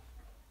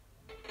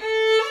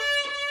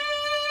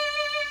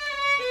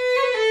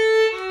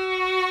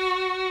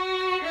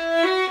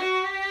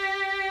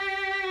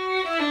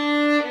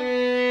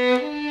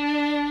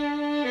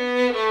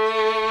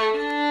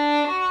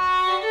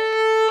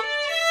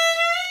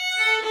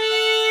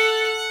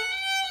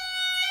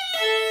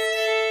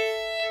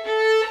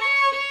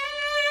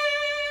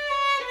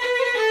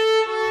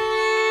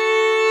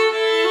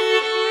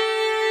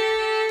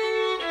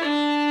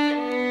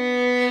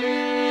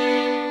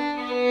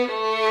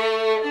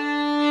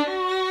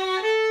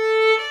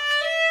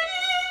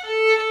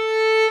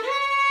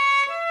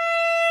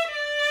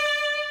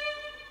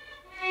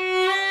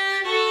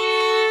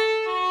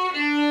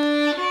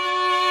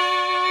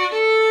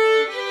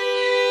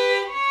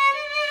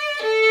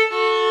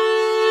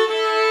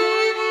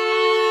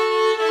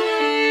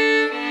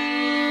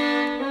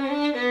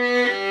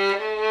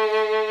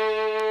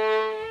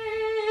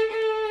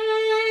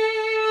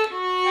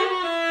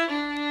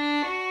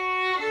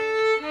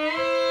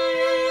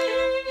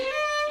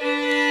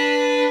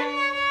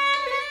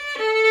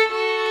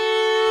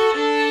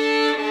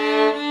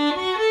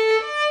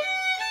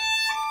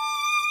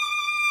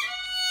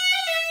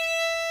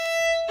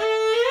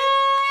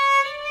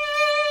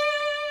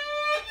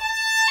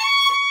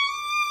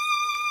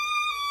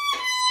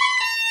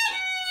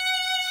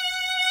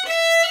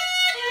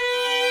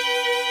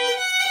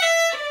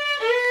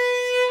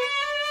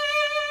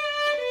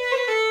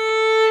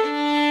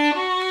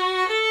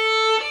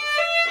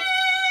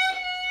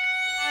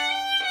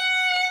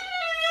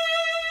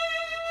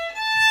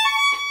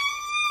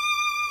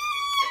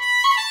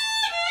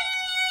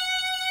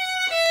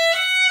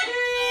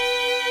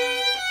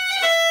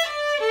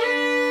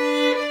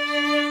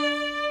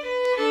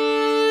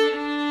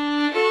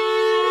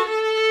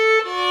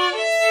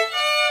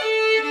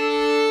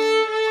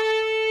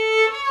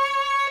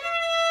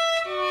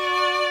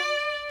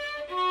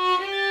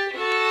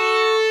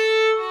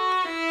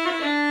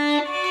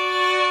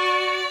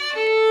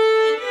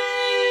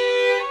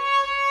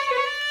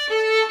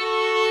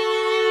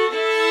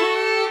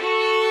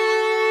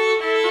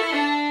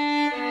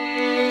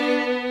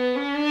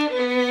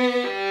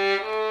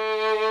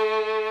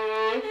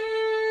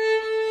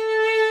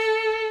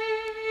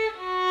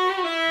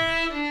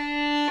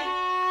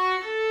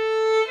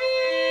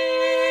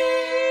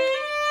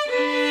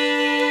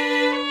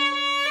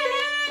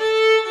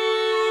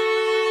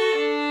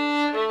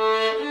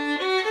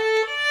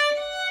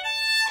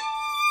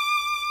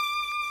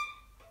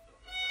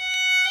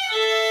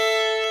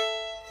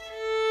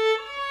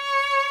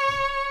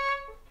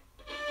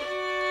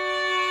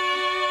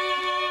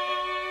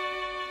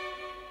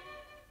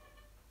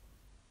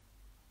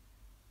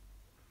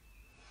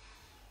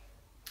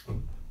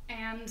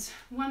 And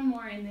one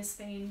more in this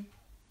vein,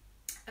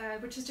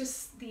 which is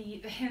just the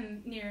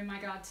hymn Nearer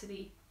My God to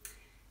Thee.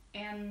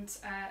 And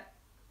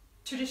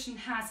tradition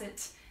has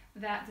it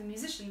that the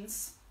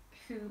musicians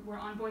who were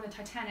on board the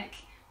Titanic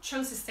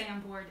chose to stay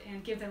on board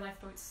and give their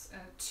lifeboats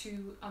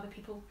to other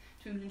people,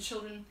 to women and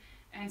children,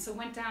 and so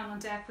went down on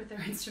deck with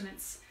their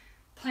instruments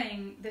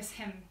playing this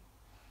hymn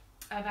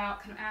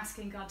about kind of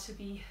asking God to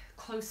be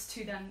close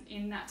to them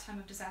in that time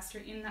of disaster,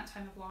 in that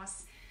time of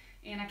loss.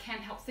 And I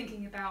can't help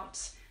thinking about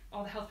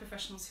all the health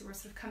professionals who were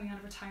sort of coming out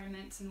of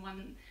retirement, and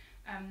one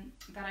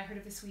that I heard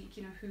of this week,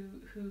 you know,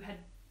 who had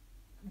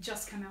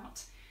just come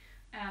out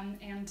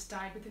and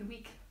died within a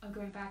week of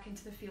going back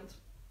into the field.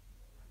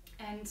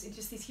 And it's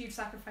just these huge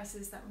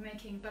sacrifices that we're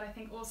making, but I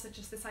think also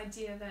just this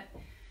idea that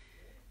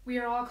we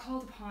are all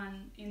called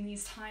upon in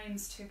these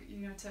times to,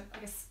 you know, to, I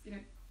guess, you know,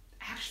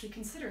 actually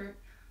consider,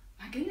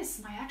 my goodness,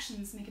 my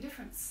actions make a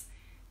difference.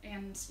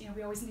 And, you know,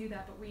 we always knew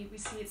that, but we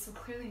see it so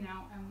clearly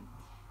now.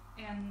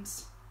 And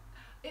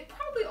it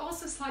probably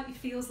also slightly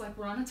feels like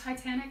we're on a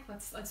Titanic,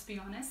 let's be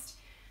honest.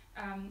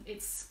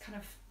 It's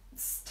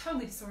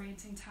totally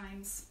disorienting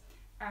times.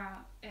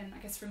 And I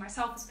guess for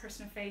myself as a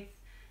person of faith,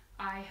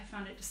 I have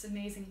found it just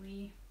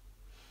amazingly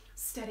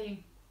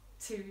steadying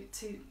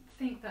to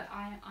think that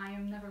I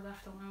am never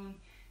left alone,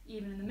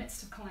 even in the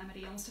midst of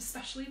calamity, almost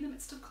especially in the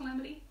midst of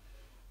calamity.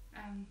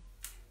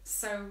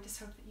 So just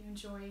hope that you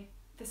enjoy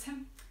this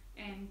hymn,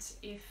 and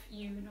if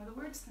you know the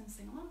words, then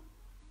sing along.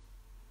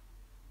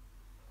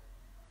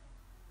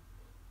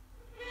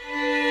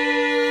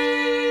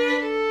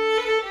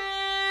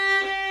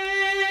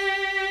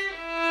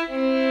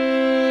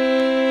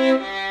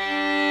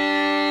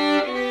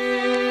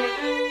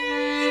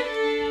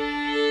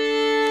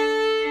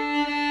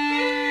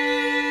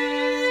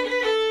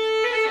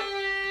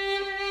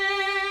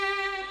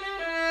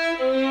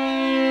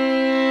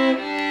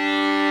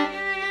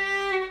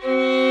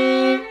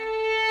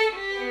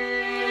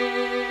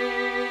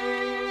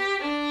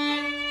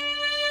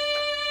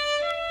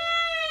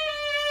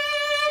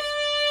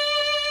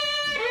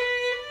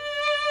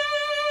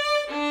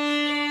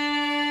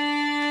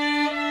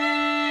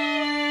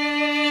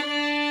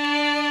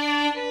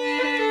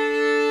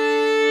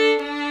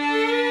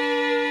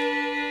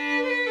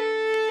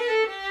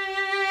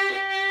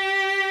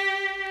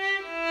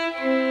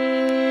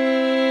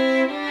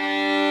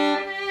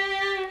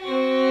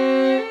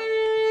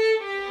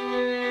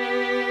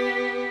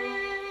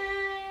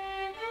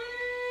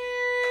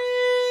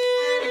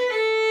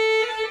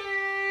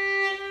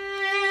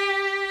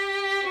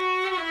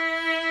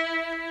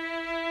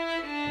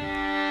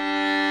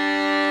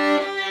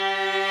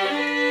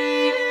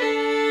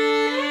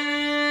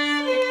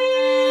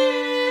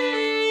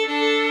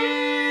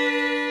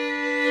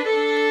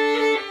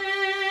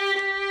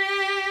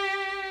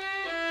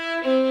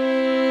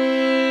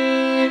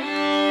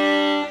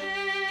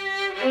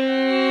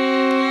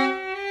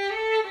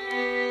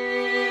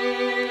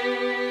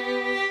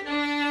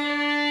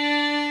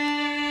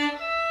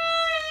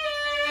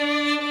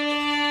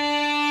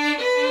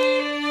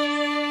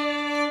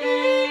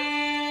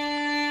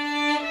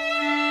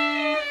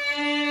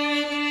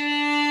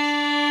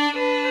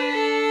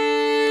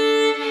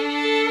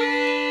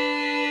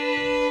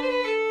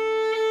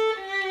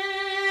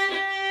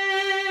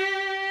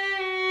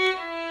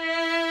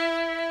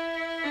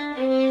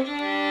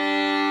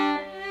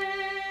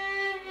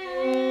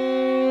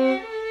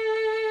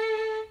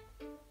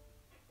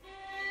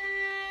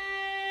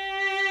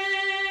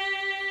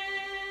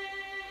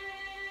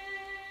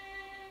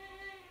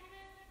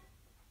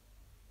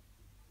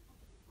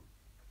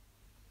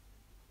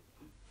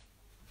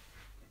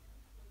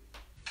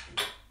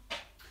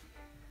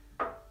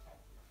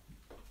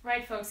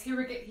 Right, folks,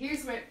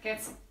 here's where it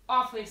gets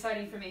awfully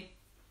exciting for me.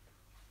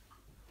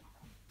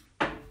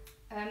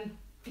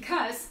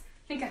 Because,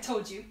 I think I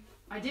told you,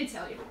 I did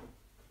tell you,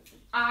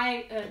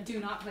 I do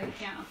not play the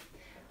piano.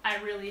 I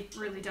really,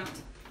 really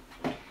don't.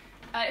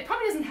 It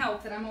probably doesn't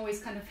help that I'm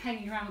always kind of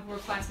hanging around with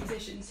world-class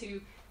musicians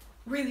who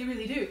really,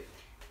 really do.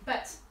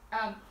 But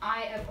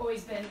I have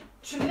always been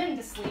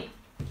tremendously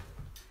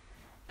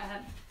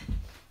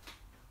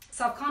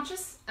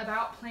self-conscious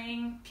about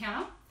playing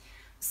piano.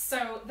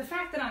 So the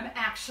fact that I'm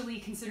actually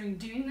considering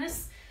doing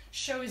this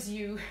shows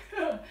you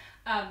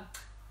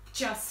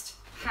just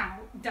how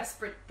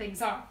desperate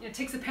things are. It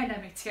takes a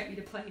pandemic to get me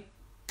to play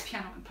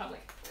piano in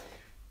public.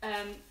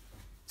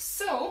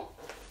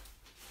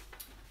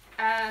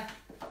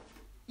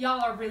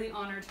 Y'all are really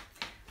honored,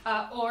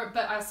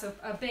 but also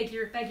beg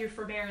your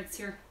forbearance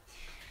here.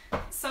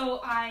 So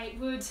I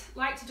would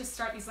like to just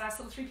start these last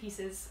little three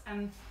pieces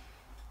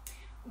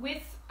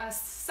with a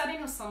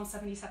setting of Psalm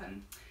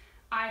 77.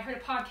 I heard a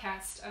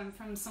podcast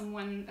from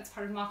someone that's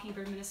part of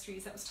Mockingbird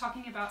Ministries that was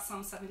talking about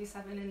Psalm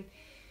 77, and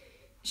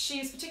she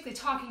is particularly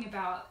talking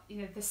about,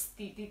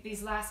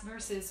 these last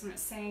verses when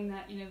it's saying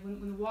that,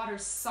 when the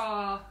waters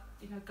saw,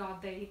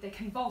 God, they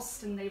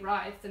convulsed and they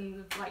writhed,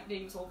 and the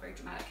lightning was all very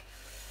dramatic.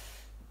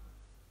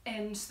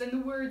 And then the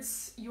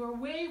words, your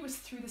way was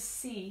through the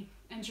sea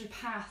and your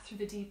path through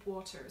the deep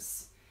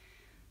waters,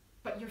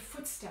 but your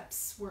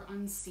footsteps were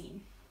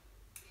unseen.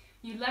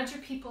 You led your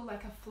people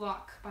like a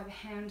flock by the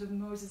hand of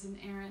Moses and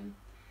Aaron.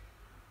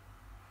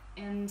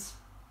 And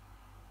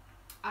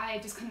I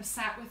just kind of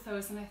sat with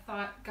those and I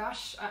thought,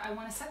 gosh, I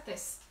want to set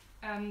this.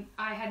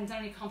 I hadn't done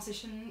any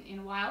composition in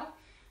a while,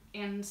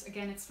 and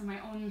again, it's for my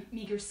own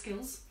meager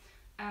skills.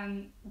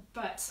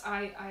 But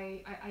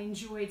I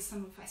enjoyed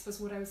some of, I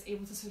suppose, what I was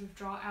able to sort of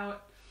draw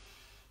out,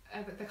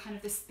 the kind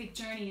of this big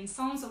journey. And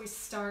songs always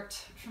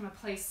start from a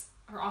place,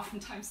 or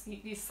oftentimes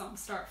these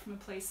songs start from a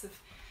place of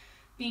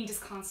being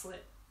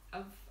disconsolate,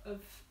 of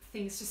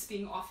things just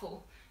being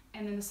awful.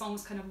 And then the song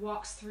kind of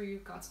walks through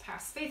God's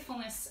past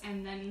faithfulness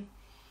and then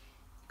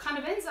kind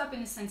of ends up,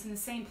 in a sense, in the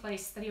same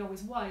place that he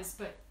always was,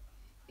 but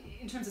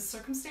in terms of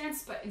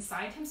circumstance, but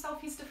inside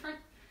himself he's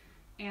different.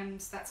 And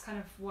that's kind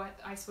of what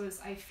I suppose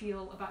I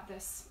feel about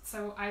this.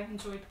 So I've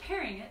enjoyed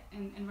preparing it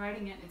and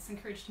writing it. It's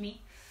encouraged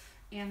me,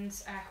 and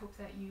I hope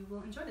that you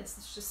will enjoy this.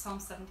 It's just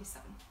Psalm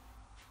 77.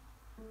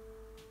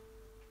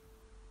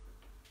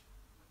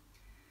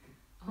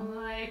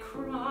 I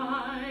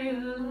cry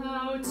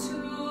aloud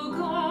to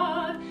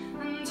God,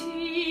 and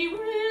he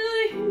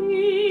will hear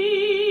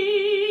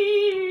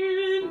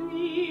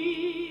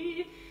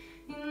me.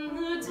 In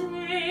the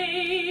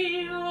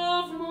day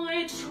of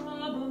my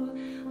trouble,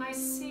 I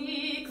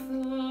seek the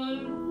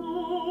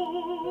Lord.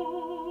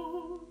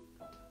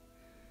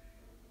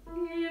 In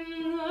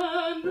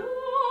the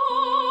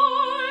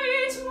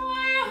night,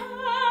 my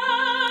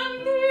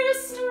hand is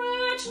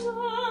stretched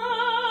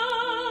out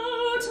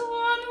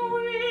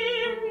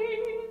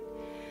unwearied,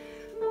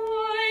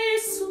 my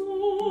soul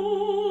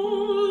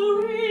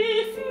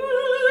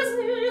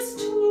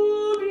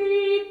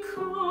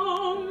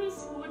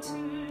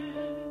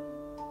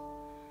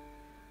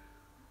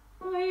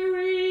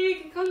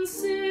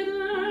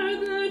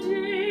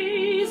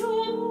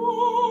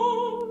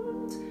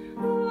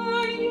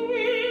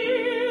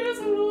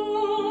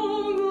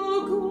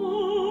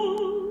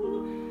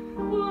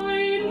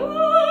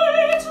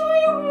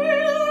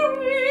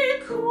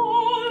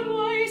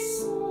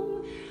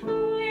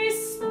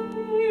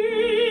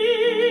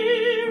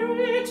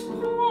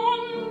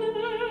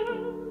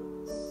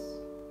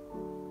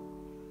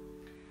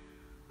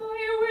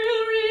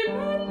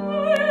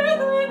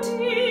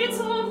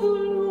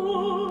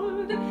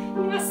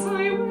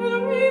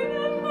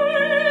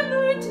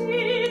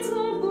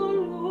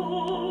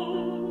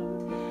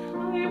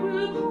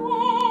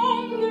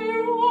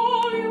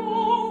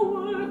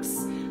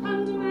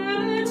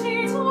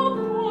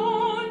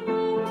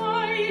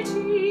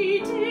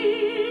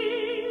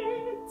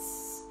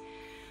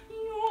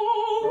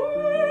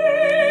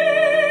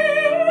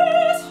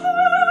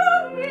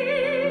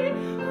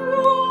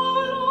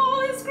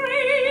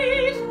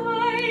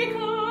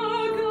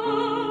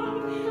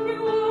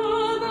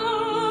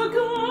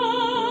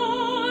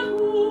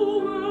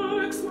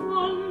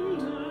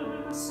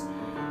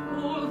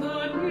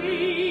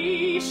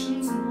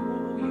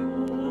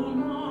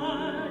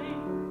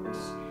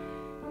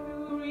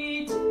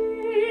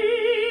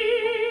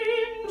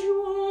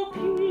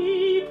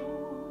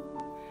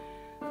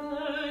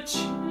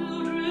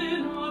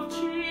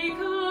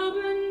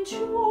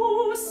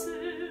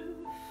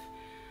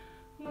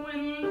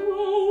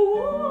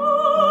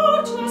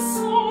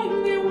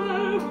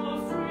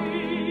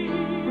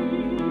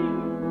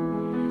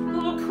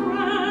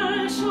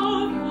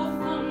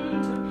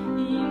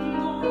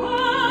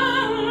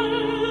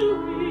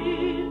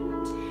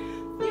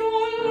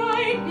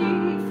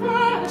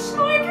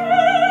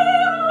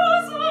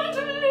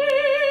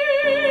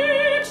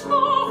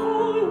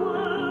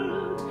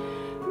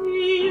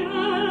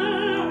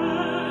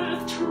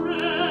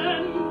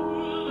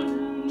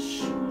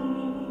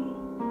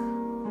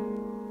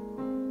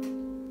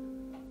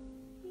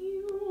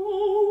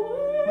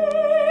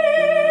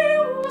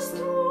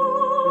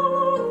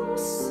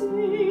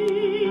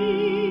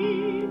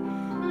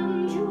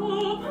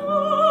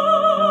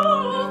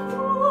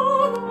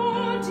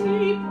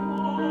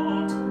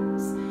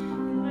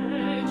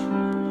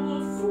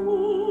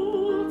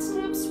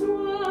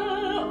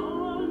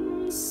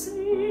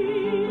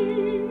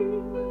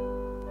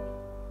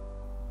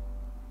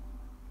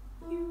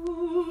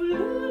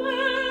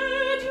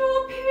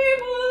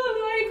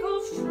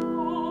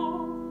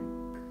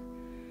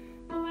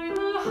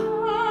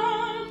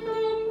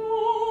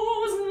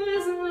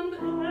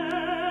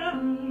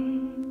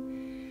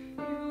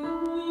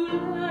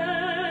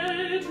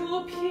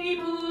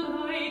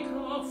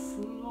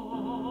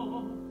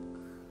flock.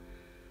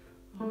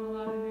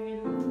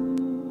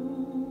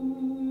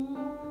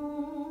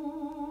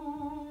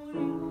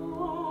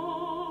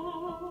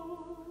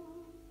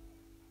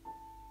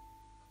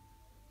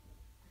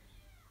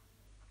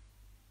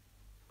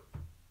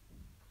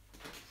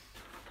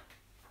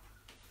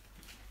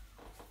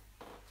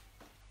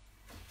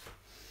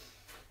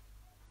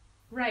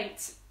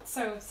 Right,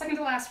 so second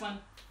to last one.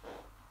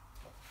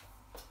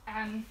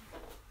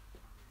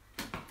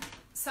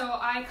 So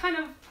I kind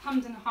of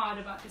hummed and hawed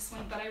about this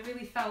one, but I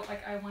really felt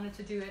like I wanted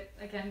to do it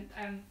again.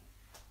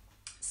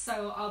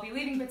 So I'll be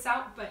leaving bits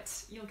out, but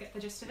you'll get the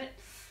gist of it.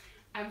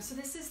 So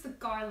this is the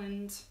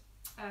Garland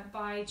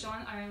by J.R.R.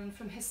 and Ireland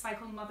from his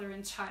cycle Mother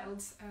and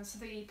Child. So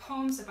the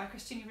poems are by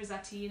Christina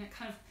Rossetti, and it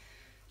kind of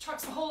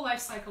charts the whole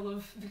life cycle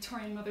of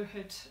Victorian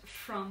motherhood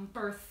from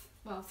birth,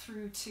 well,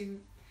 through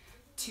to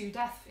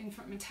death,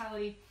 infant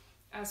mortality,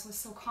 as was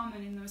so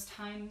common in those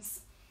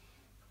times.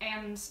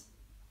 And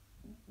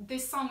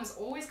this song has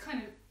always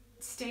kind of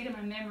stayed in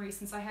my memory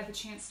since I had the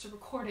chance to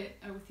record it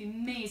with the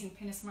amazing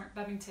pianist Mark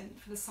Bevington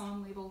for the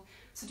song label.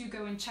 So do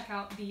go and check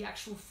out the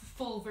actual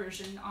full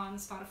version on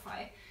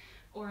Spotify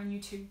or on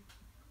YouTube.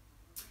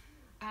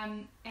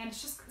 And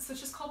it's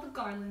just called the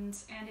Garland,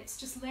 and it's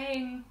just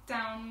laying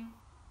down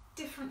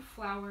different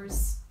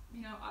flowers.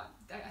 You know,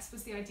 I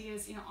suppose the idea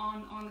is, you know,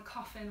 on the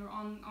coffin or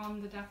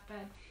on the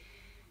deathbed.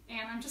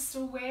 And I'm just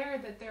aware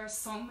that there are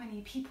so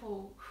many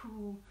people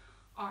who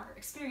are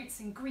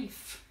experiencing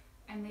grief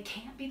and they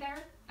can't be there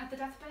at the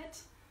deathbed,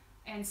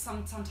 and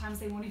sometimes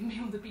they won't even be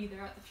able to be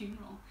there at the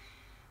funeral.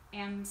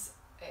 And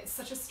it's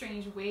such a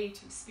strange way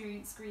to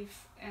experience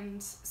grief. And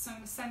so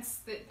in a sense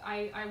that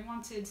I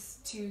wanted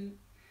to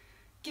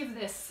give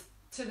this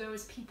to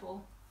those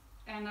people,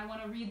 and I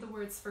want to read the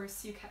words first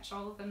so you catch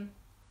all of them.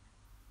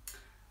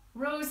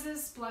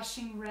 Roses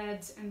blushing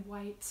red and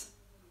white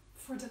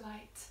for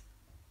delight,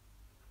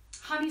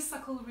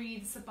 honeysuckle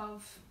wreaths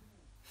above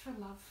for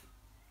love,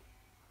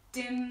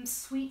 dim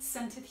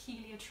sweet-scented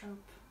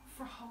heliotrope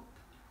for hope,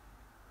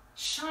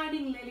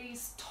 shining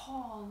lilies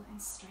tall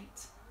and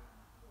straight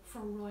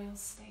for royal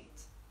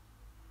state,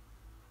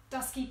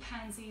 dusky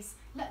pansies,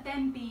 let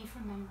them be for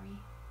memory,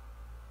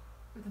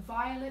 with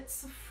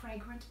violets of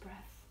fragrant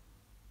breath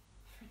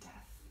for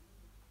death.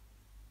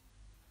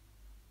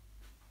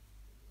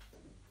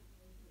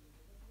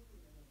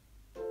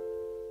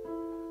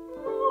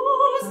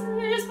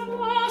 Roses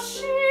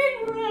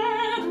blushing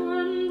red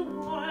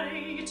and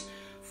white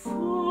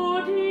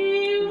for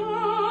delight,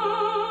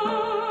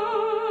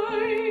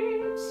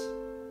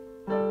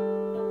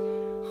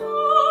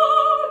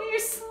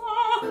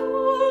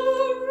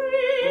 honeysuckle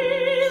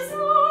wreaths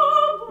above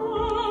for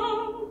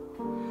love,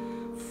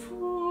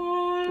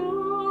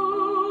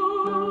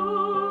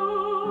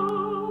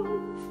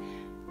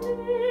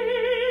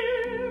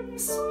 dim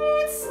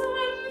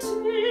sweet-scented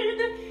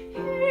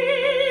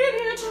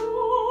heliotrope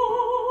for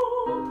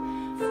hope,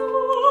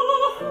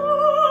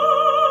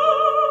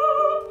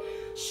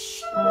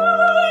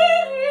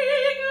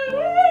 shining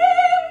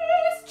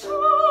lilies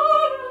tall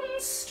and straight for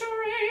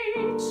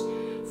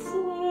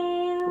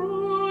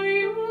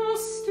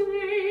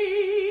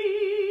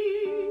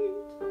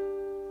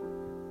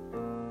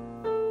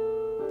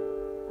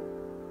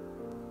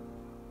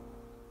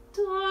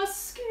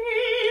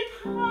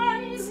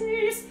royal state. Dusky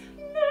pansies,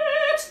 let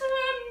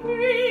them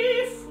be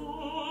for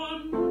memory,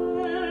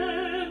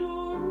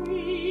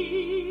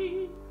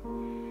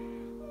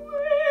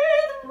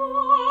 with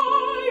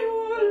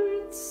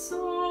violets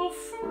of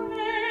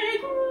fragrant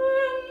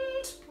breath for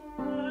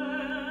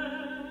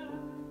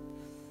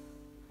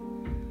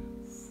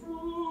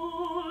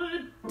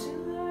death.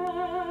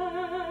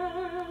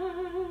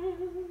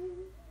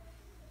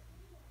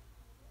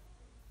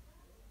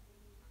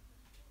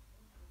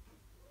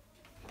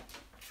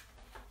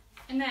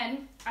 And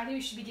then I think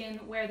we should begin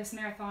where this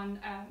marathon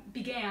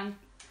began,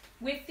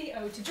 with the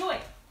Ode to Joy.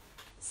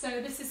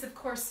 So this is, of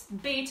course,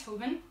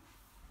 Beethoven,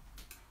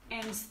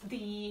 and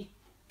the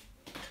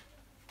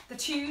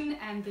tune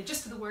and the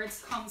gist of the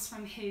words comes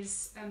from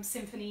his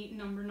Symphony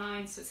No.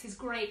 9. So it's his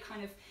great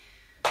kind of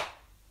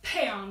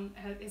paean,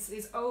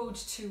 his ode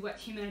to what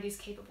humanity is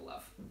capable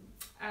of.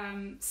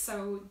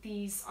 So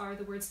these are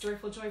the words: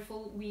 joyful,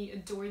 joyful, we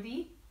adore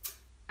thee.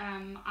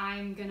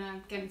 I'm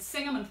gonna again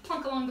sing them and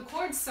plunk along the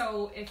chords,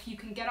 so if you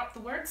can get up the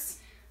words,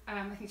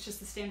 I think it's just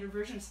the standard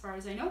version as far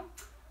as I know,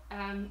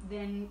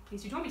 then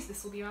please do join me. So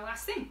this will be our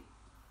last thing.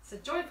 So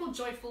joyful,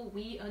 joyful,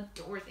 we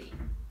adore thee.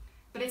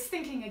 But it's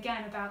thinking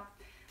again about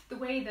the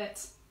way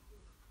that,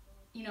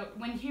 you know,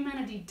 when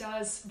humanity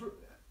does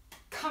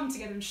come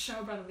together and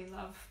show brotherly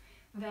love,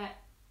 that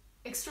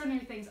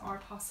extraordinary things are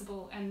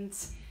possible. And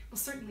well,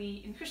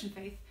 certainly in Christian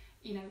faith,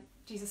 you know,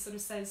 Jesus sort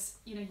of says,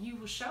 you know, you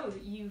will show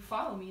that you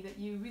follow me, that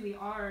you really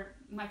are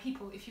my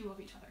people if you love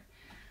each other.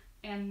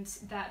 And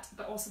that,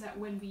 but also that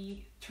when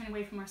we turn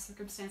away from our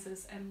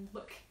circumstances and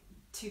look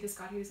to this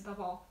God who is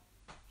above all,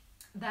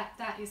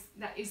 that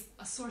is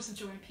a source of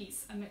joy and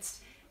peace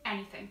amidst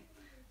anything.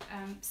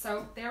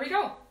 So there we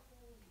go.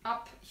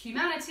 Up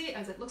humanity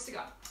as it looks to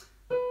God.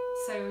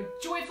 So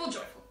joyful,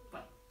 joyful.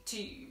 1, 2. 2,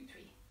 3.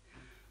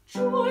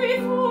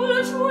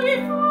 Joyful,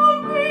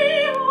 joyful, we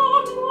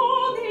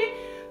adore thee,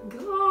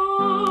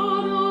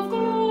 God of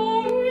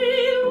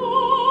glory,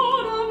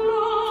 Lord of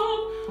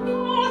love.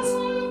 Hearts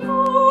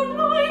unfold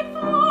like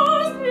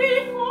flowers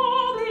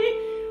before thee,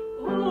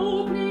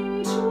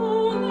 opening to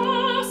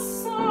the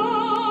sun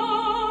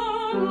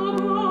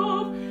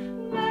above.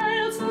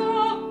 Melt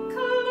the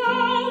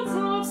clouds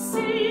of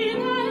sin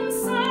and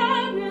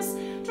sadness,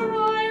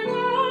 drive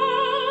the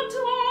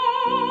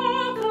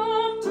dark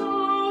of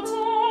doubt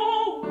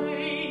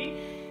away.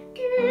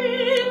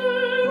 Give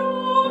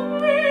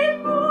love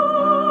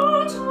immortal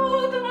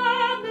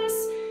gladness,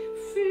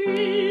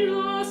 fill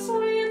us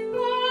with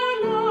the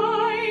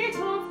light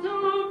of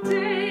the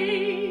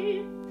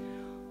day.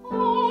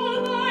 All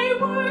thy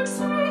works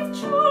with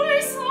joy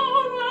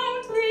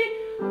surround thee,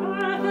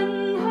 earth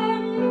and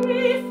heaven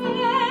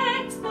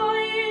reflect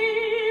thy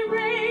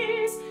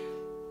rays.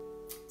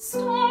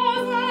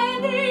 Stars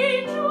and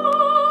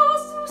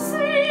angels to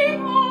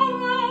sing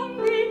around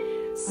thee,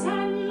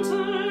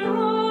 center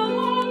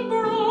of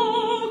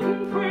unbroken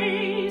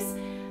praise.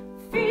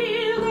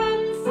 Field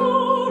and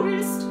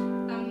forest,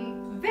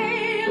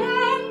 vale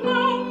and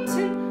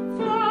mountain,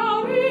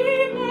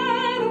 flowery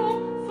meadow,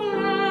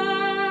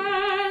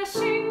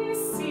 flashing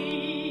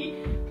sea.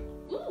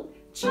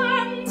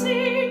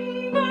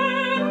 Chanting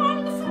bird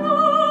and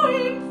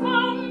flowing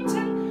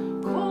fountain,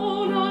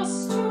 call us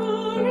to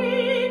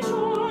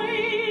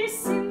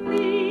rejoice in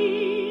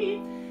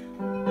thee.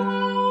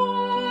 Thou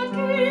art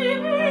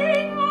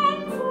giving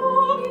and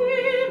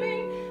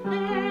forgiving,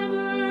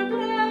 ever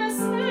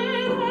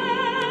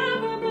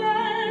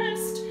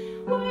blessed,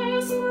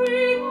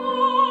 wellspring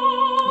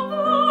of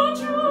the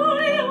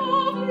joy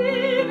of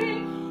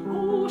living,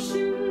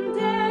 ocean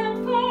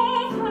depth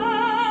of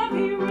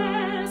happy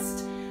rest.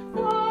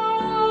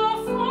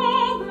 Thou,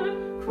 Father,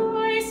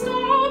 Christ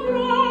our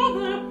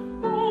brother,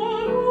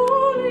 all who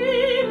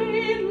live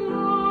in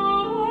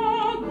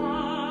love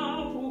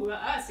art thou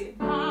as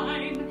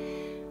divine.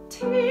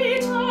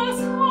 Teach us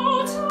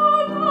how to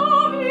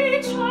love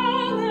each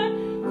other,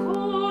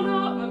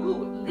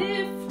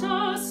 lift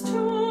us to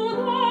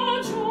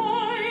the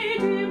joy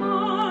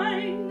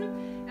divine.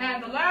 And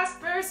the last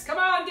verse, come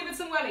on, give it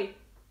some welly.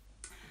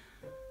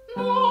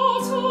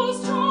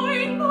 Mortals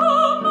join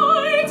the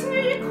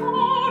mighty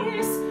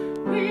chorus,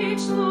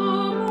 which the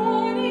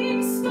morning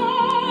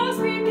stars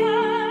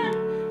began.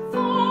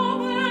 For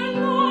their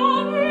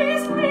love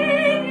is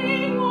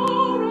winning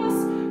o'er us,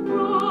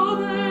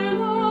 brother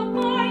love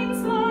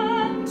binds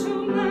man to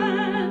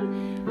man.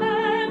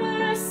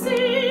 Ever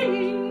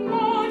singing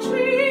march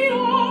we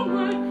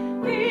onward,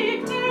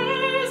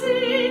 victors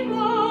in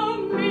the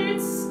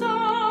midst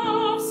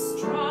of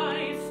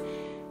strife.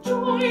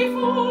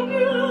 Joyful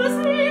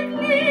music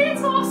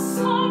leads us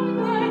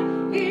somewhere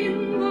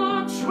in the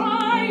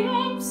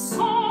triumph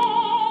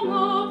song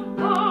of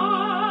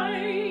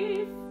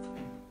life.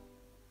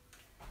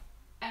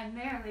 And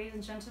there, ladies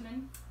and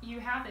gentlemen, you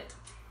have it.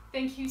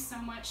 Thank you so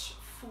much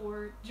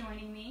for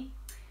joining me.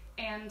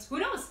 And who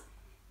knows,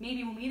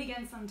 maybe we'll meet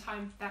again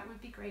sometime. That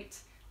would be great.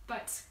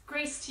 But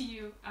grace to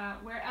you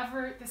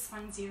wherever this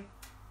finds you.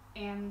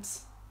 And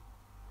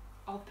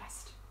all the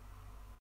best.